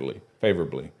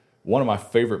favorably. One of my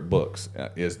favorite books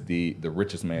is The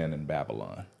Richest Man in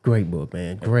Babylon. Great book,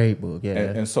 man. Great book. Yeah.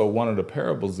 And so one of the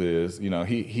parables is,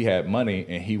 he had money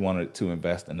and he wanted to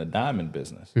invest in the diamond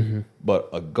business. But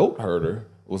a goat herder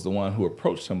was the one who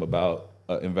approached him about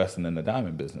investing in the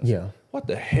diamond business. Yeah. What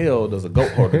the hell does a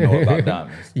goat herder know about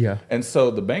diamonds? Yeah. And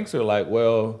so the banks are like,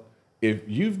 well, if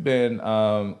you've been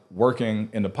working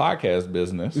in the podcast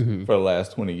business for the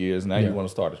last 20 years, now you want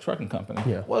to start a trucking company.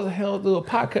 Yeah. What the hell do a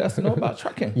podcast know about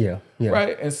trucking? Yeah.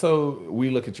 Right? And so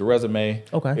we look at your resume.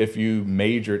 Okay. If you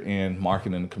majored in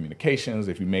marketing and communications,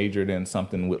 if you majored in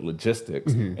something with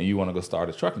logistics and you want to go start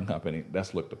a trucking company,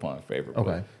 that's looked upon favorably.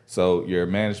 Okay. So your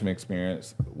management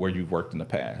experience, where you've worked in the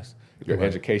past, your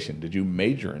education, did you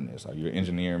major in this? Are you an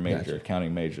engineering major,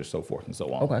 accounting major, so forth and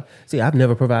so on? Okay. See, I've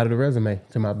never provided a resume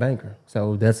to my banker.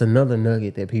 So that's another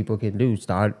nugget that people can do.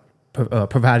 Start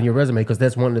providing your resume because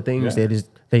that's one of the things that is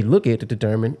they look at to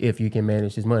determine if you can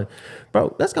manage this money.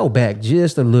 Bro, let's go back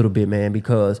just a little bit, man,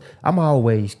 because I'm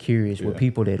always curious with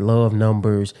people that love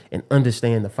numbers and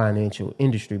understand the financial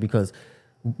industry because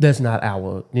that's not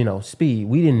our, speed.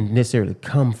 We didn't necessarily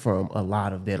come from a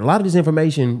lot of that. A lot of this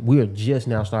information we are just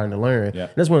now starting to learn. Yeah.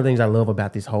 That's one of the things I love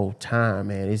about this whole time,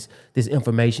 man. This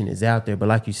information is out there, but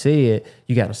like you said,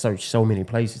 you got to search so many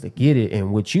places to get it.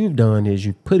 And what you've done is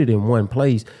you put it in one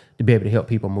place to be able to help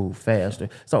people move faster.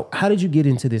 So how did you get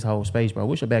into this whole space, bro?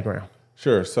 What's your background?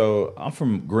 Sure. So I'm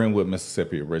from Greenwood,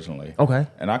 Mississippi originally. Okay.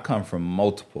 And I come from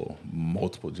multiple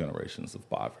generations of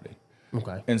poverty.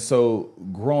 Okay. And so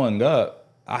growing up,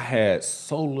 I had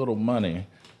so little money.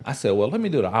 I said, well, let me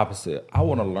do the opposite. I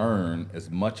want to learn as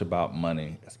much about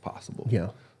money as possible. Yeah.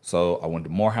 So I went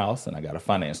to Morehouse and I got a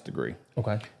finance degree.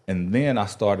 Okay. And then I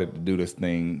started to do this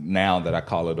thing now that I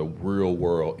call it a real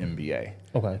world MBA.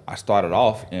 Okay. I started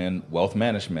off in wealth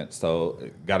management. So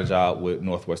got a job with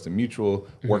Northwestern Mutual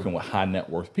working with high net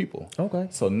worth people. Okay.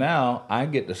 So now I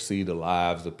get to see the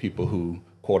lives of people who,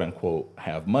 quote unquote,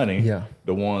 have money. Yeah.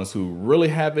 The ones who really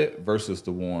have it versus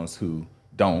the ones who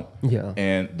don't. Yeah.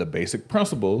 And the basic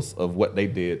principles of what they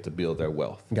did to build their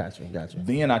wealth. Gotcha.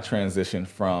 Then I transitioned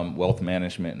from wealth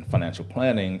management and financial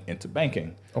planning into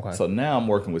banking. Okay. So now I'm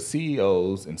working with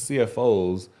CEOs and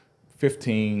CFOs,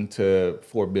 $15 to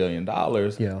 $4 billion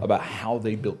about how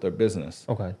they built their business.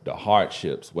 Okay. The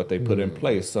hardships, what they put in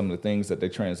place, some of the things that they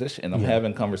transition. And I'm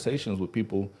having conversations with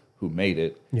people who made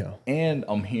it. Yeah. And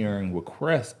I'm hearing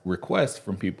requests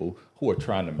from people who are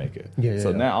trying to make it.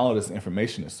 So now all of this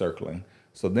information is circling.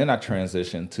 So then I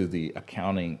transitioned to the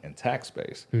accounting and tax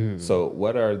space. So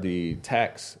what are the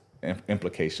tax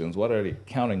implications? What are the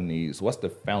accounting needs? What's the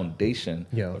foundation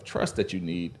of trust that you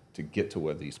need to get to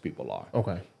where these people are?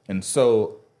 Okay. And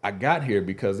so I got here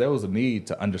because there was a need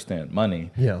to understand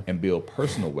money Yeah. and build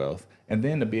personal wealth. and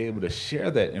then to be able to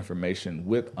share that information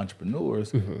with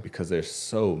entrepreneurs because there's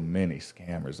so many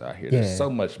scammers out here. There's so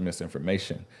much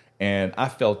misinformation. And I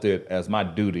felt it as my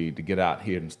duty to get out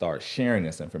here and start sharing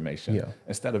this information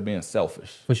instead of being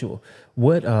selfish. For sure.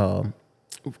 What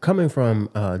coming from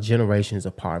generations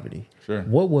of poverty,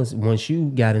 what was, once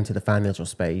you got into the financial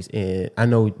space, and I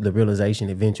know the realization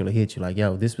eventually hit you like,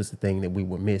 yo, this was the thing that we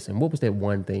were missing. What was that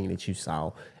one thing that you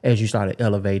saw as you started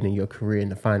elevating your career in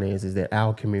the finances that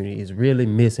our community is really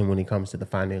missing when it comes to the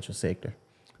financial sector?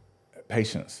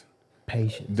 Patience.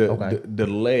 The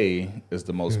delay is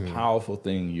the most powerful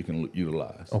thing you can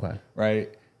utilize. Okay.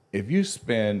 Right? If you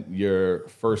spend your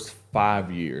first 5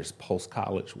 years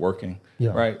post-college working,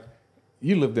 right,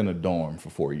 you lived in a dorm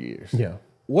for 4 years. Yeah.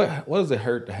 What does it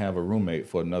hurt to have a roommate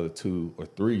for another 2 or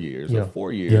 3 years or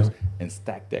 4 years and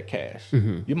stack that cash?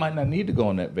 You might not need to go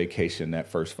on that vacation that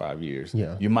first 5 years.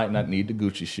 You might not need the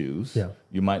Gucci shoes.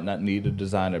 You might not need a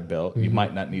designer belt. You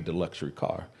might not need the luxury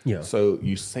car. So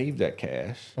you save that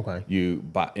cash. You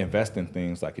invest in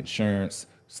things like insurance,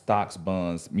 stocks,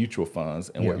 bonds, mutual funds,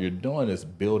 and what you're doing is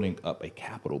building up a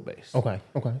capital base.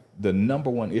 The number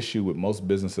one issue with most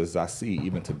businesses I see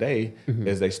even today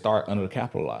is they start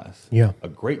undercapitalized. A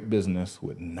great business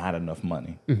with not enough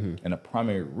money. And the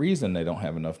primary reason they don't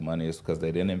have enough money is because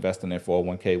they didn't invest in their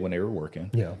 401k when they were working.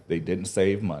 They didn't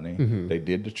save money. They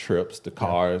did the trips, the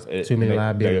cars. Too many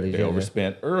liabilities. They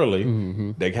overspent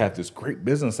early. They have this great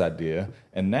business idea,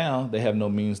 and now they have no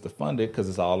means to fund it because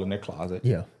it's all in their closet.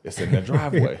 It's in their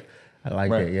driveway. I like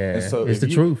that, yeah. And so it's the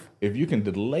truth. If you can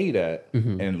delay that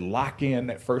and lock in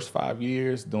that first 5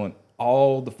 years, doing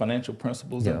all the financial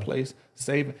principles in place,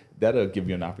 saving, that'll give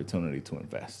you an opportunity to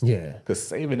invest. Because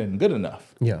saving isn't good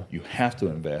enough. You have to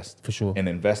invest. For sure. And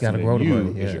investing in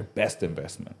you is your best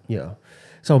investment.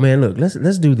 So man, look,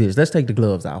 let's do this. Let's take the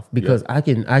gloves off because I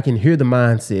can hear the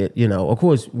mindset. You know, of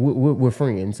course we're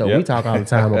friends, so we talk all the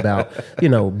time about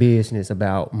business,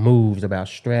 about moves, about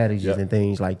strategies and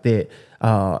things like that.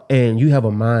 And you have a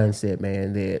mindset,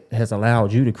 man, that has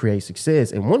allowed you to create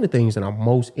success. And one of the things that I'm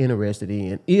most interested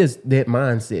in is that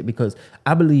mindset, because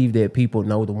I believe that people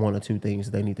know the one or two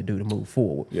things they need to do to move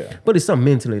forward. But it's something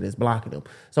mentally that's blocking them.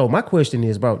 So my question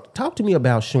is, bro, talk to me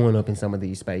about showing up in some of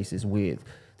these spaces with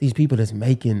these people that's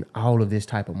making all of this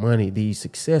type of money, these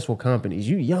successful companies.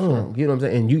 You young, you know what I'm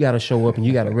saying? And you got to show up and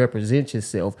you got to represent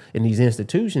yourself in these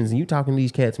institutions. And you talking to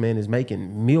these cats, man, is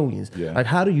making millions. Like,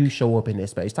 how do you show up in that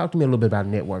space? Talk to me a little bit about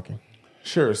networking.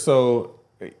 Sure. So,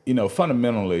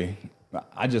 fundamentally,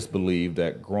 I just believe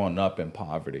that growing up in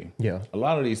poverty, a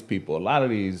lot of these people, a lot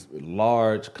of these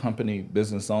large company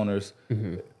business owners,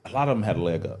 a lot of them had a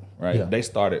leg up, right? They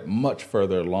started much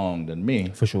further along than me.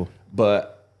 For sure.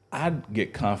 But I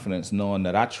get confidence knowing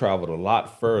that I traveled a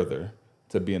lot further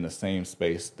to be in the same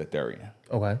space that they're in.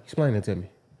 Okay, explain it to me.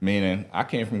 Meaning, I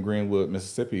came from Greenwood,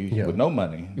 Mississippi with no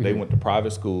money. They went to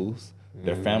private schools.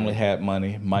 Their family had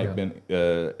money, might have been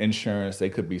insurance. They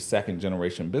could be second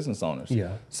generation business owners.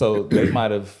 So they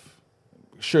might have,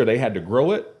 they had to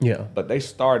grow it, but they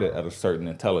started at a certain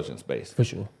intelligence base. For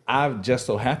sure. I've just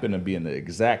so happened to be in the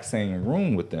exact same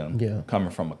room with them, coming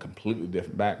from a completely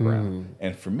different background.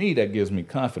 And for me, that gives me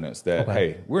confidence that,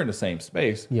 hey, we're in the same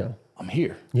space. I'm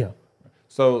here.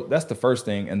 So that's the first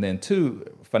thing. And then two,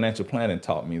 financial planning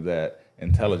taught me that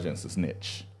intelligence is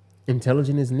niche.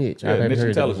 Intelligence is niche. Niche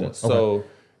intelligence. So,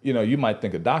 you might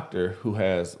think a doctor who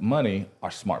has money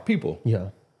are smart people.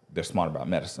 They're smart about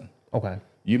medicine.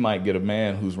 You might get a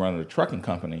man who's running a trucking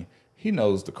company. He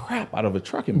knows the crap out of a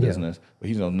trucking business, but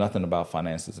he knows nothing about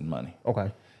finances and money.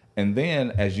 And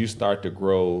then as you start to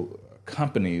grow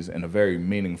companies in a very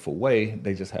meaningful way,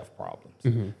 they just have problems.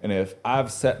 And if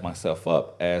I've set myself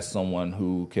up as someone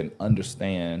who can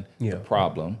understand the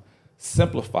problem,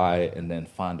 simplify it, and then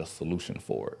find a solution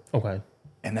for it.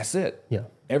 And that's it.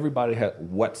 Everybody has,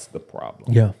 what's the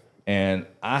problem? And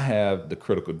I have the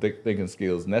critical thinking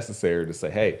skills necessary to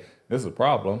say, hey, this is a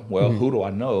problem. Well, who do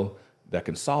I know that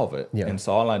can solve it? And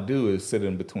so all I do is sit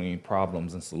in between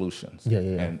problems and solutions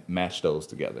and match those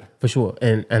together. For sure.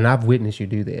 And I've witnessed you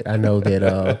do that. I know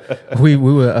that we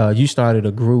were you started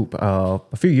a group a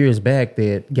few years back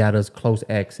that got us close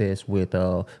access with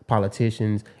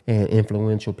politicians and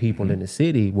influential people in the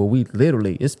city, where we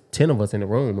literally, it's 10 of us in the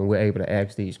room, and we're able to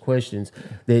ask these questions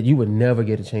that you would never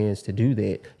get a chance to do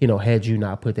that, had you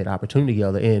not put that opportunity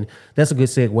together. And that's a good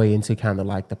segue into kind of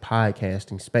like the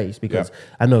podcasting space, because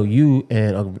I know you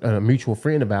and a mutual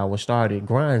friend of ours started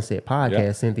Grindset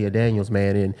Podcast, Cynthia Daniels,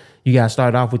 man, and you guys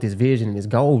started off with this vision and this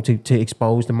goal to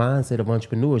expose the mindset of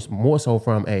entrepreneurs more so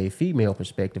from a female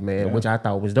perspective, man, which I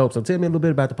thought was dope. So tell me a little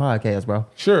bit about the podcast, bro.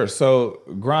 Sure. So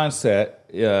Grindset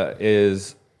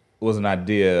is was an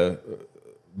idea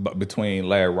between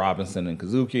Larry Robinson and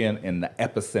Kazuki and the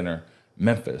epicenter,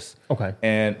 Memphis. Okay.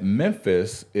 And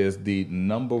Memphis is the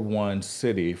 #1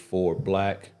 city for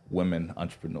Black women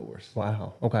entrepreneurs.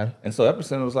 Wow. Okay. And so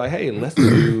Epicenter was like, hey, let's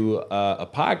do a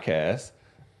podcast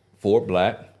for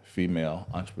Black female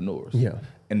entrepreneurs. Yeah.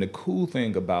 And the cool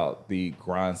thing about the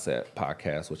Grindset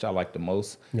podcast, which I like the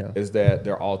most, Yeah. is that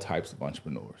they're all types of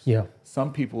entrepreneurs. Yeah.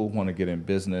 Some people want to get in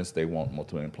business, they want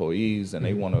multiple employees, and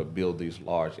they want to build these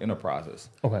large enterprises.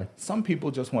 Okay. Some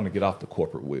people just want to get off the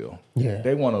corporate wheel. Yeah.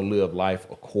 They want to live life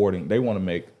they want to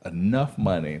make enough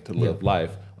money to live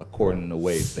life according to the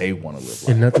way they want to live life.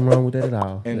 And nothing wrong with that at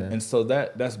all. And so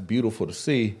that's beautiful to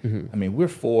see. I mean,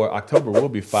 October will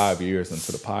be 5 years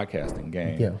into the podcasting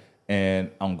game. Yeah. And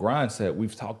on Grindset,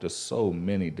 we've talked to so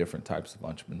many different types of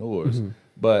entrepreneurs.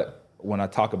 But when I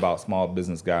talk about Small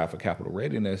Business Guide for Capital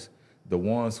Readiness, the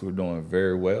ones who are doing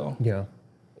very well, Yeah.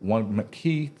 one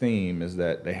key theme is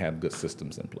that they have good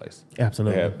systems in place.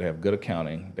 Absolutely. They have good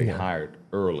accounting. They hired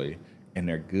early, and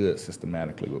they're good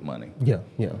systematically with money. Yeah.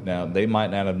 Yeah. Now, they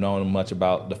might not have known much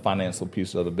about the financial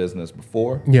piece of the business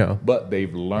before, Yeah. but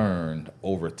they've learned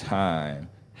over time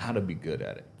how to be good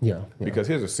at it. Yeah. Yeah. Because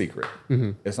here's a secret.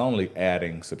 It's only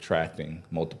adding, subtracting,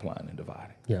 multiplying, and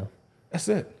dividing. Yeah. That's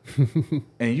it.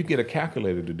 And you get a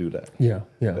calculator to do that. Yeah.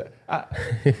 Yeah.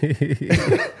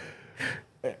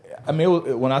 I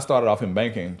mean, when I started off in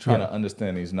banking, trying to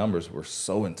understand these numbers were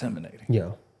so intimidating.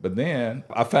 Yeah. But then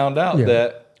I found out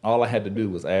that all I had to do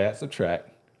was add, subtract,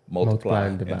 multiply,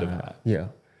 and divide. Yeah.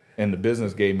 And the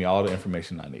business gave me all the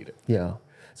information I needed. Yeah.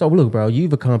 So look, bro,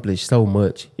 you've accomplished so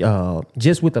much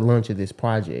just with the launch of this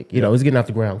project. You know, it's getting off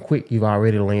the ground quick. You've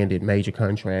already landed major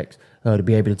contracts to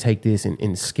be able to take this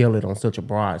and scale it on such a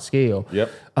broad scale.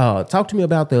 Yep. Talk to me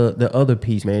about the other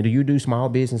piece, man. Do you do small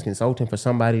business consulting for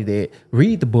somebody that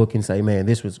read the book and say, man,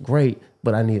 this was great,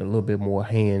 but I need a little bit more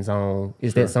hands-on?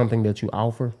 Is that something that you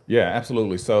offer? Yeah,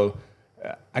 absolutely. So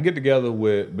I get together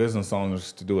with business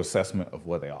owners to do assessment of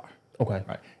where they are. Okay.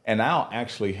 Right. And I'll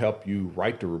actually help you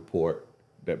write the report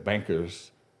that bankers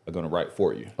are going to write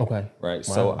for you. Okay. Right.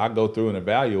 Wow. So I go through and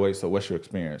evaluate. So what's your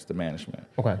experience, the management?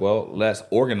 Okay. Well, let's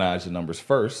organize the numbers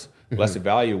first. Let's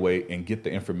evaluate and get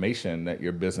the information that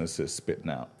your business is spitting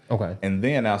out. Okay. And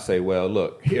then I'll say, well,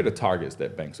 look, here are the targets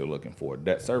that banks are looking for.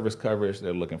 Debt service coverage,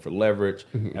 they're looking for leverage.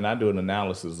 And I do an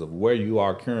analysis of where you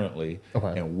are currently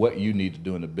and what you need to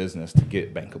do in the business to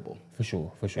get bankable. For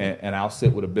sure. For sure. And I'll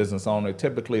sit with a business owner.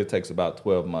 Typically, it takes about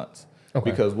 12 months. Okay.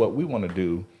 Because what we want to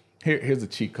do, here's a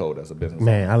cheat code as a business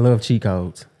Man, owner. I love cheat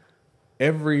codes.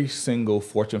 Every single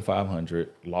Fortune 500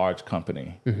 large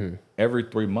company, every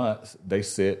 3 months, they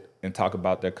sit and talk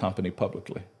about their company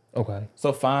publicly. Okay.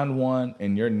 So find one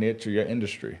in your niche or your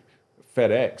industry.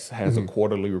 FedEx has a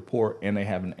quarterly report, and they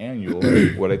have an annual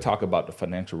where they talk about the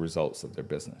financial results of their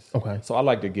business. Okay. So I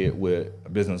like to get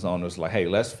with business owners like, hey,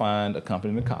 let's find a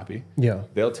company to copy. Yeah.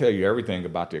 They'll tell you everything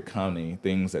about the economy,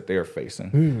 things that they're facing.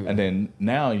 And then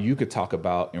now you could talk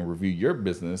about and review your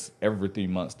business every 3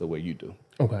 months the way you do.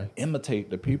 Okay. Imitate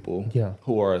the people Yeah.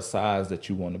 who are a size that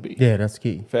you want to be. Yeah, that's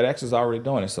key. FedEx is already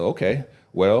doing it. So, okay,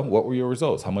 well, what were your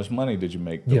results? How much money did you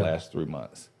make the Yeah. last 3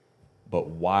 months? But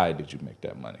why did you make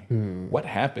that money? What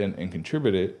happened and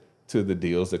contributed to the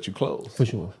deals that you closed? For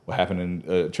sure. What happened and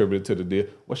attributed to the deal?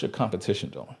 What's your competition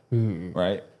doing?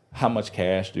 Right? How much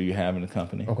cash do you have in the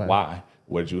company? Okay. Why?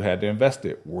 Where did you have to invest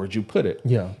it? Where'd you put it?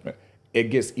 Yeah. It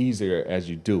gets easier as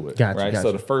you do it. Gotcha, right? gotcha.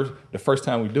 So the first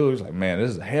time we do it, it's like, man,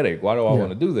 this is a headache. Why do I Yeah. want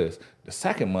to do this? The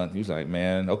second month, you're like,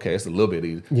 man, okay, it's a little bit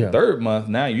easier. Yeah. The third month,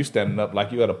 now you're standing up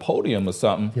like you at a podium or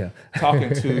something, Yeah.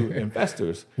 talking to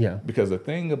investors. Yeah. Because the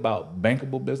thing about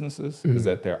bankable businesses is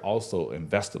that they're also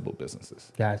investable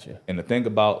businesses. Gotcha. And the thing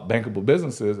about bankable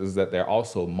businesses is that they're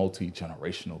also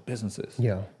multi-generational businesses.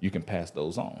 Yeah. You can pass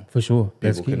those on. For sure.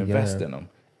 That's People can key, invest yeah. in them,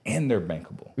 and they're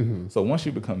bankable. So once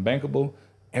you become bankable,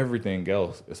 everything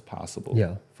else is possible.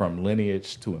 Yeah. From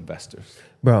lineage to investors.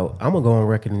 Bro, I'm going to go on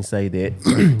record and say that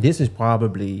this is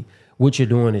probably, what you're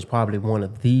doing is probably one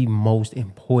of the most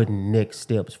important next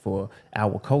steps for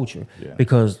our culture. Yeah.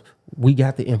 Because we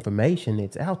got the information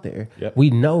that's out there. Yep.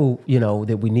 We know,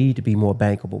 that we need to be more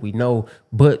bankable. We know,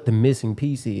 but the missing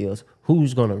piece is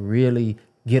who's going to really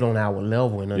get on our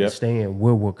level and understand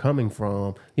where we're coming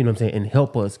from, and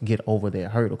help us get over that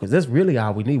hurdle. Because that's really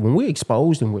all we need. When we're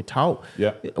exposed and we're taught,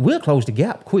 we'll close the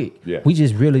gap quick. Yeah. We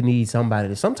just really need somebody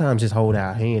to sometimes just hold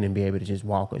our hand and be able to just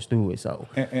walk us through it. So,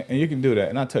 And you can do that.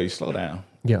 And I'll tell you, slow down.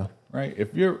 yeah. right?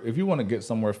 If you want to get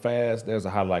somewhere fast, there's a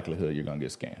high likelihood you're gonna get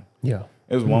scammed. Yeah.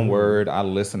 There's one word I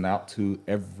listen out to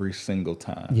every single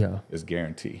time. Yeah. It's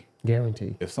guarantee.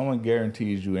 Guarantee. If someone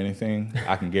guarantees you anything,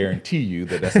 I can guarantee you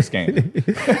that's a scam.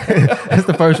 That's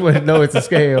the first way to know it's a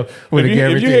scam. With a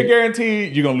guarantee. If you hear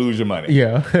guaranteed, you're gonna lose your money.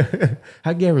 Yeah.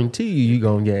 I guarantee you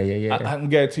gonna get I can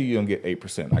guarantee you gonna get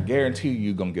 8%. I guarantee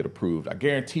you gonna get approved. I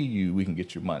guarantee you we can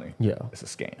get your money. Yeah. It's a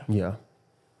scam. Yeah.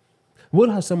 What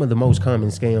are some of the most common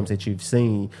scams that you've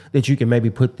seen that you can maybe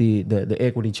put the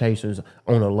equity chasers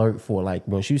on alert for? Like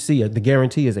once you see the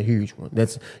guarantee is a huge one.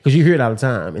 That's because you hear it all the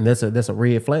time, and that's a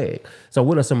red flag. So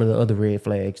what are some of the other red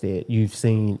flags that you've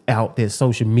seen out that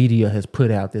social media has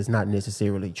put out that's not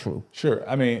necessarily true? Sure.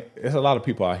 I mean, there's a lot of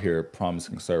people out here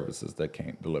promising services that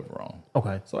can't deliver on.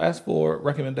 Okay. So ask for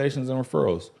recommendations and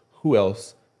referrals. Who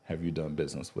else have you done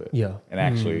business with? Yeah. And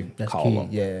actually call key. them.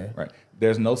 Yeah. Right.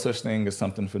 There's no such thing as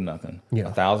something for nothing. Yeah.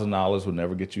 $1,000 will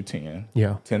never get you 10.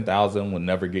 Yeah. 10,000 will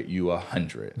never get you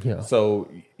 100. Yeah. So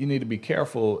you need to be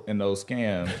careful in those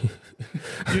scams.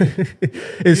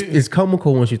 It's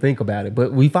comical once you think about it,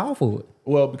 but we fall for it.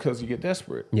 Well, because you get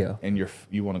desperate. Yeah. And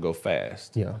you want to go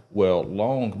fast. Yeah. Well,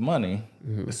 long money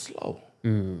is slow.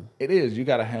 It is. You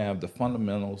got to have the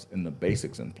fundamentals and the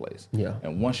basics in place. Yeah.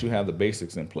 And once you have the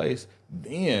basics in place,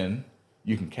 then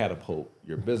you can catapult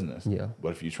your business. Yeah. But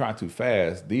if you try too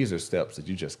fast, these are steps that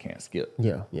you just can't skip.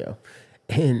 Yeah, yeah.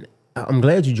 And I'm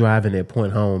glad you're driving that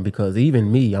point home because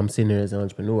even me, I'm sitting there as an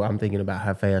entrepreneur, I'm thinking about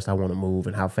how fast I want to move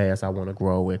and how fast I want to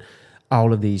grow and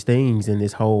all of these things. And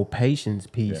this whole patience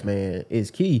piece, man,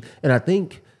 is key. And I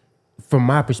think from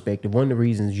my perspective, one of the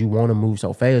reasons you want to move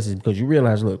so fast is because you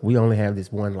realize, look, we only have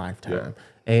this one lifetime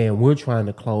and we're trying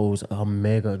to close a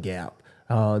mega gap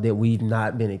that we've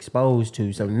not been exposed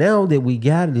to. So now that we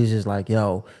got it, it's just like,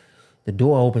 yo, the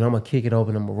door open, I'm going to kick it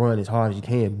open, I'm going to run as hard as you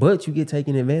can. But you get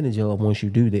taken advantage of once you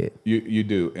do that. You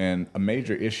do. And a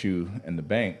major issue in the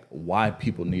bank, why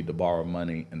people need to borrow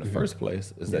money in the first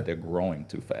place is that they're growing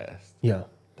too fast. Yeah.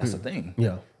 That's the thing.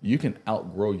 Yeah. You can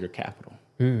outgrow your capital.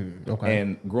 Okay.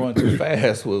 And growing too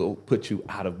fast will put you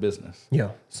out of business.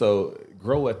 Yeah. So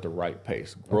grow at the right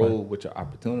pace. Grow with your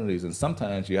opportunities. And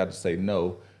sometimes you have to say,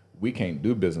 no, we can't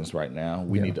do business right now.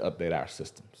 We need to update our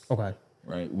systems. Okay.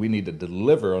 Right? We need to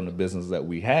deliver on the business that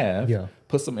we have. Yeah.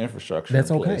 Put some infrastructure That's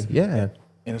in okay. place. Yeah.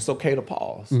 And it's okay to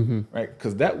pause. Right?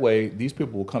 Because that way, these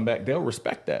people will come back. They'll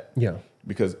respect that. Yeah.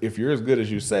 Because if you're as good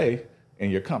as you say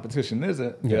and your competition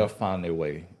isn't, they'll find their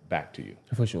way back to you.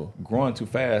 For sure. Growing too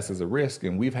fast is a risk,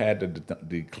 and we've had to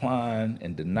decline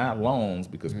and deny loans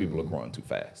because people are growing too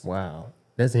fast. Wow.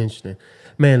 That's interesting.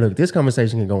 Man, look, this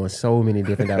conversation can go in so many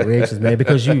different directions, man,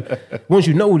 because once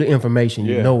you know the information,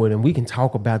 you know it, and we can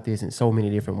talk about this in so many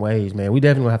different ways, man. We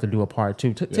definitely gonna have to do a part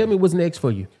two. Tell me what's next for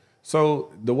you.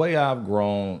 So the way I've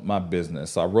grown my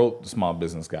business, I wrote the Small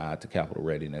Business Guide to Capital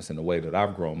Readiness, and the way that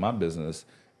I've grown my business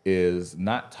is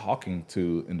not talking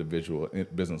to individual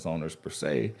business owners per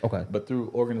se, but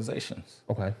through organizations.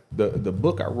 Okay. The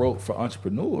book I wrote for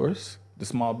entrepreneurs, the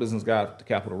Small Business Guide to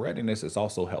Capital Readiness, is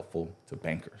also helpful to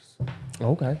bankers.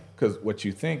 Okay. Because what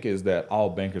you think is that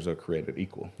all bankers are created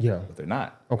equal. Yeah. But they're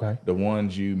not. Okay. The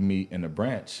ones you meet in the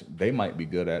branch, they might be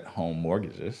good at home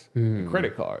mortgages and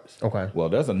credit cards. Okay. Well,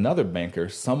 there's another banker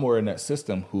somewhere in that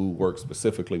system who works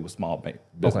specifically with small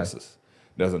businesses. Okay.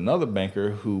 There's another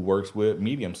banker who works with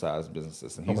medium-sized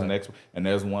businesses, and he's an expert. And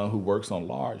there's one who works on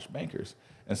large bankers.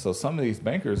 And so some of these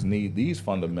bankers need these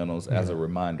fundamentals as a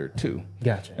reminder too.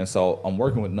 Gotcha. And so I'm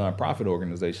working with nonprofit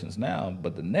organizations now,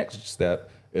 but the next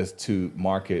step is to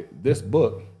market this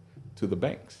book to the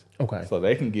banks. Okay. So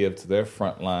they can give to their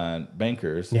frontline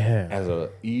bankers as a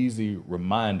easy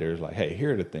reminder, like, hey,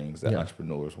 here are the things that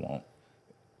entrepreneurs want.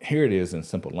 Here it is in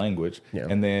simple language.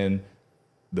 And then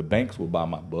the banks will buy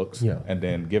my books and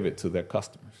then give it to their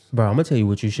customers. Bro, I'm gonna tell you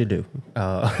what you should do,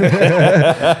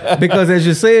 because as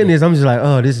you're saying this, I'm just like,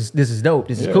 oh, this is dope.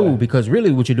 This is cool, because really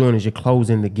what you're doing is you're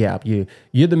closing the gap.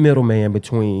 You're the middleman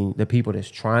between the people that's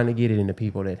trying to get it and the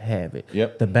people that have it.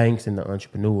 Yep. The banks and the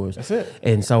entrepreneurs. That's it.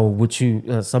 And so what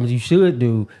something you should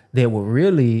do that will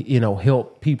really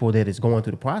help people that is going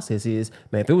through the process is,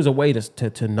 man, if it was a way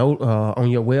to note on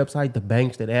your website the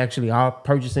banks that actually are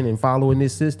purchasing and following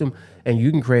this system, and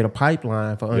you can create a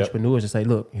pipeline for entrepreneurs to say,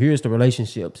 look, here's the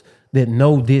relationships that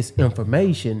know this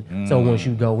information. So once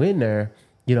you go in there,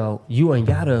 you ain't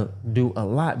got to do a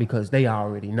lot because they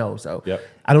already know. So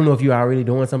I don't know if you're already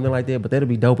doing something like that, but that'll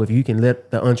be dope if you can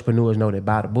let the entrepreneurs know that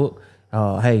buy the book.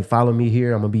 Hey, follow me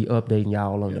here. I'm going to be updating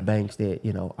y'all on the banks that,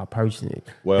 are purchasing it.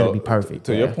 Well, that'll be perfect.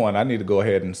 To your point, I need to go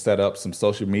ahead and set up some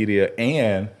social media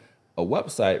and a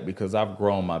website because I've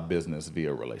grown my business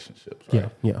via relationships. Right?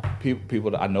 Yeah.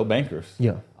 People I know bankers.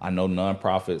 Yeah. I know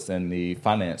nonprofits in the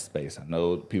finance space. I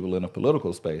know people in the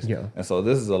political space. Yeah. And so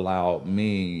this has allowed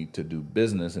me to do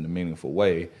business in a meaningful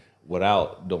way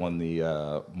without doing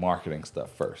the marketing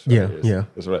stuff first. Right?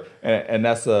 It's right. And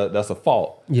that's a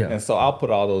fault. Yeah. And so I'll put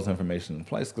all those information in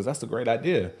place because that's a great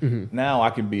idea. Now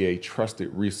I can be a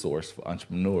trusted resource for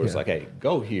entrepreneurs. Yeah. like, hey,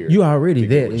 go here. You already to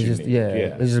get there. what It's you just need.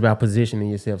 it's just about positioning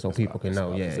yourself so people can It's know.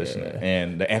 about Yeah. positioning.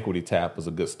 And the equity tap was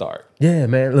a good start. Yeah,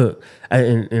 man. Look,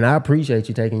 and I appreciate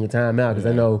you taking your time out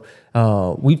because I know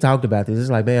we've talked about this. It's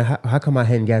like, man, how come I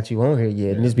hadn't got you on here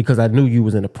yet? And it's because I knew you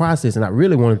was in the process, and I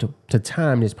really wanted to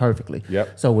time this perfectly.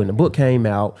 Yep. So when the book came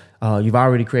out, you've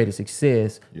already created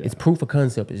success. Yeah. It's proof of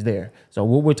concept is there. So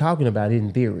what we're talking about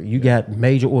in theory, you got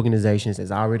major organizations that's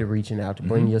already reaching out to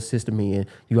bring your system in.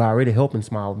 You already helping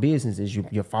small businesses.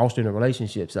 You're fostering a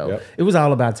relationship. So it was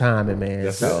all about timing, man.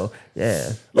 That's so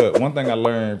yeah. Look, one thing I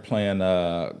learned playing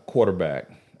quarterback,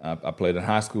 I played in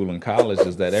high school and college,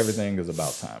 is that everything is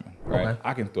about timing, right? Okay.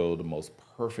 I can throw the most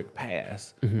perfect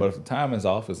pass, but if the timing's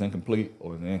off, it's incomplete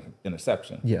or an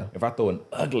interception. Yeah. If I throw an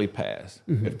ugly pass,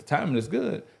 if the timing is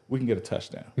good, we can get a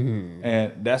touchdown.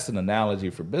 And that's an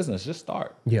analogy for business. Just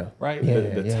start. Yeah. Right? Yeah,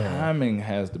 The yeah. timing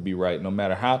has to be right, no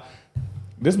matter how.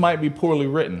 This might be poorly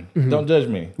written. Don't judge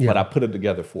me, but I put it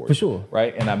together for you. For sure.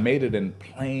 Right? And I made it in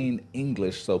plain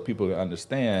English so people can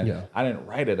understand. Yeah. I didn't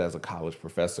write it as a college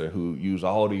professor who used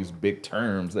all these big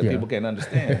terms that Yeah. people can't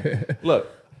understand. Look,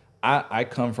 I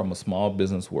come from a small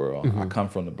business world. I come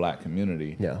from the Black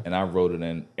community. Yeah. And I wrote it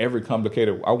in every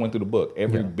complicated, I went through the book.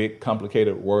 Every big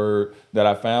complicated word that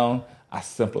I found, I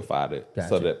simplified it so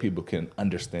Gotcha. that people can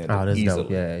understand Oh, it that's easily.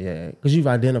 dope. Yeah. Because you've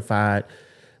identified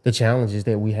the challenges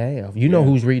that we have. You know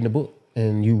who's reading the book,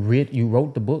 and you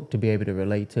wrote the book to be able to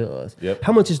relate to us. Yep.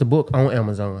 How much is the book on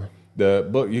Amazon? The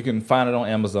book, you can find it on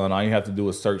Amazon. All you have to do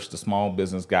is search the Small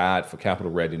Business Guide for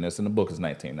Capital Readiness, and the book is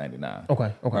 $19.99.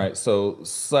 Okay. Right, so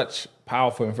such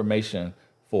powerful information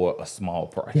for a small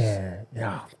price.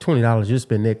 Yeah. $20. You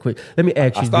spend that quick. Let me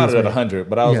ask you. I started this, at man. $100,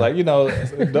 but I was Yeah.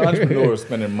 like, the entrepreneur is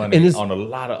spending And money it's- on a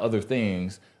lot of other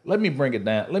things. Let me bring it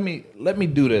down. Let me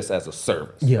do this as a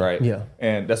service. Yeah, Right. yeah.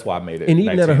 And that's why I made it. And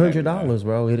even at $19.99. $100,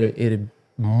 bro, it'd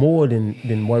more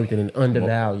than worth it and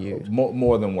undervalued.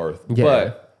 More than worth. Yeah.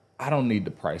 But I don't need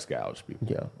to price gouge people.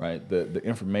 Yeah. Right. The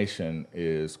information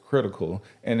is critical,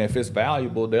 and if it's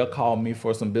valuable, they'll call me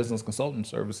for some business consulting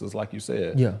services, like you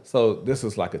said. Yeah. So this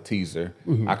is like a teaser.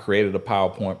 I created a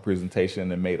PowerPoint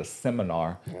presentation and made a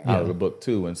seminar out of the book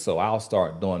too, and so I'll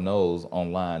start doing those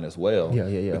online as well.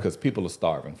 Yeah. Because people are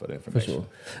starving for the information. Sure.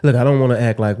 Look, I don't want to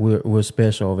act like we're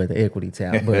special over at the Equity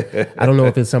Tap, but I don't know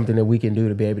if it's something that we can do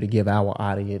to be able to give our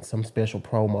audience some special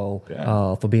promo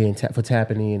for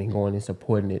tapping in and going and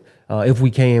supporting it. If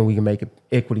we can make it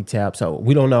Equity Tap. So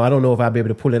we don't know. I don't know if I'll be able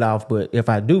to pull it off, but if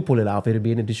I do pull it off, it'll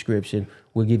be in the description.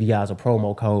 We'll give you guys a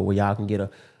promo code where y'all can get a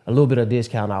little bit of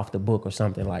discount off the book or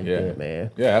something like that,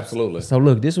 man. Yeah, absolutely. So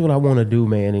look, this is what I want to do,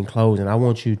 man, in closing. I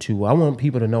want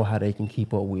people to know how they can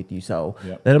keep up with you. So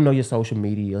let them know your social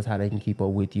medias, how they can keep up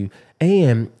with you.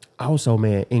 And also,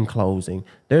 man, in closing,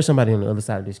 there's somebody on the other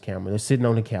side of this camera. They're sitting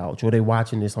on the couch or they're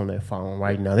watching this on their phone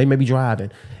right now. They may be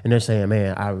driving and they're saying,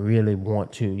 man, I really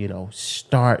want to,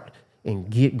 start and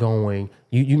get going.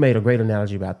 You made a great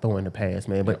analogy about throwing the pass,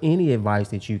 man. But any advice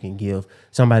that you can give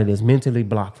somebody that's mentally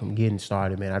blocked from getting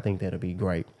started, man, I think that'll be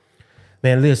great.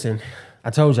 Man, listen,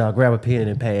 I told y'all, grab a pen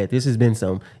and pad. This has been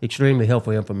some extremely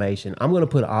helpful information. I'm going to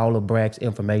put all of Brack's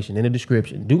information in the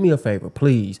description. Do me a favor,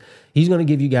 please. He's going to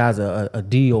give you guys a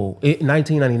deal.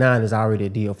 $19.99 is already a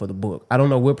deal for the book. I don't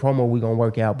know what promo we're going to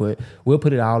work out, but we'll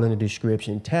put it all in the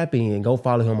description. Tap in. Go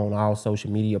follow him on all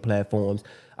social media platforms.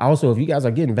 Also, if you guys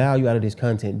are getting value out of this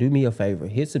content, do me a favor.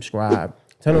 Hit subscribe.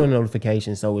 Turn on the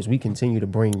notifications so as we continue to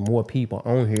bring more people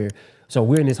on here. So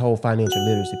we're in this whole financial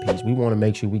literacy piece. We want to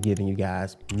make sure we're giving you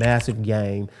guys massive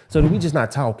game so that we're just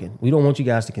not talking. We don't want you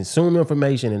guys to consume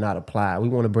information and not apply. We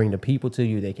want to bring the people to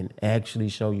you that can actually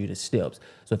show you the steps.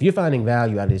 So if you're finding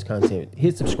value out of this content,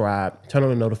 hit subscribe, turn on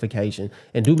the notification,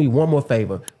 and do me one more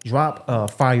favor. Drop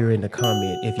fire in the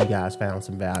comment if you guys found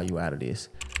some value out of this.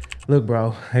 Look, bro,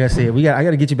 like I said, I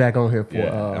got to get you back on here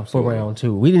for round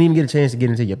two. We didn't even get a chance to get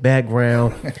into your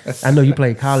background. I know you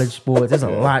played college sports. There's a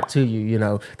lot to you,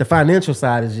 The financial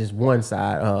side is just one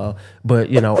side. But,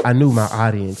 I knew my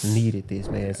audience needed this,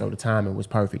 man. So the timing was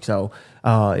perfect. So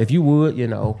if you would,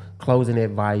 closing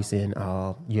advice and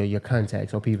your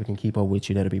contact so people can keep up with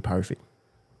you, that'll be perfect.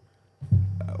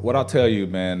 What I'll tell you,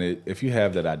 man, if you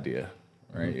have that idea,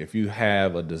 right? If you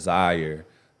have a desire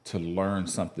to learn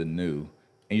something new,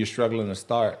 and you're struggling to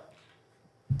start,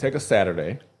 take a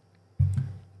Saturday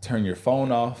turn your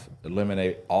phone off,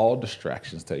 eliminate all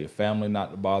distractions, tell your family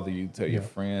not to bother you, tell your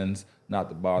friends not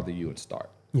to bother you, and start.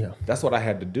 Yeah. That's what I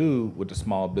had to do with the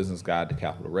Small Business Guide to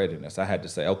Capital Readiness. I had to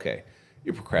say, okay,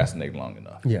 you're procrastinating long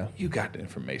enough. Yeah. You got the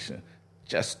information.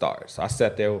 Just start. So I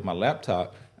sat there with my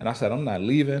laptop and I said, I'm not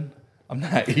leaving. I'm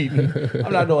not eating.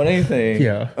 I'm not doing anything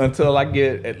until I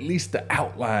get at least the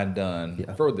outline done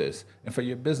for this. And for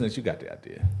your business, you got the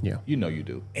idea. Yeah. You know you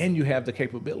do. And you have the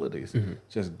capabilities.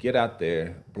 Just get out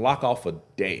there, block off a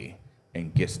day,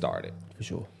 and get started. For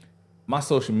sure. My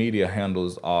social media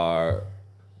handles are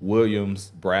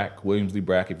Williams Lee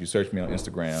Brack. If you search me on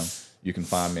Instagram, you can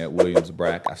find me at Williams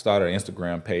Brack. I started an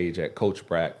Instagram page at Coach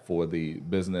Brack for the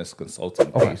business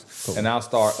consulting piece. Cool. And I'll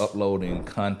start uploading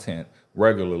content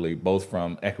regularly, both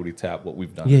from Equity Tap, what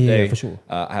we've done today. Yeah, for sure.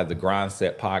 I have the Grind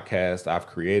Set podcast. I've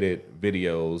created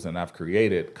videos and I've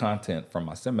created content from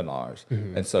my seminars.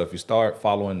 And so if you start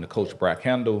following the Coach Brack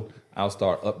handle, I'll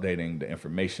start updating the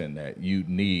information that you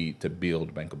need to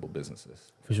build bankable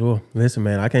businesses. For sure. Listen,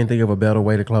 man, I can't think of a better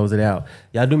way to close it out.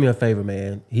 Y'all do me a favor,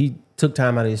 man. He took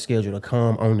time out of his schedule to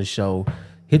come on the show.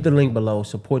 Hit the link below,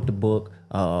 support the book,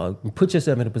 put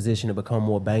yourself in a position to become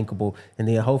more bankable, and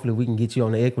then hopefully we can get you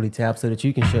on the Equity Tap so that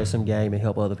you can share some game and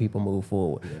help other people move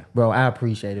forward. Bro, I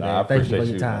appreciate it, man. Thank you for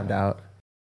your time, dog.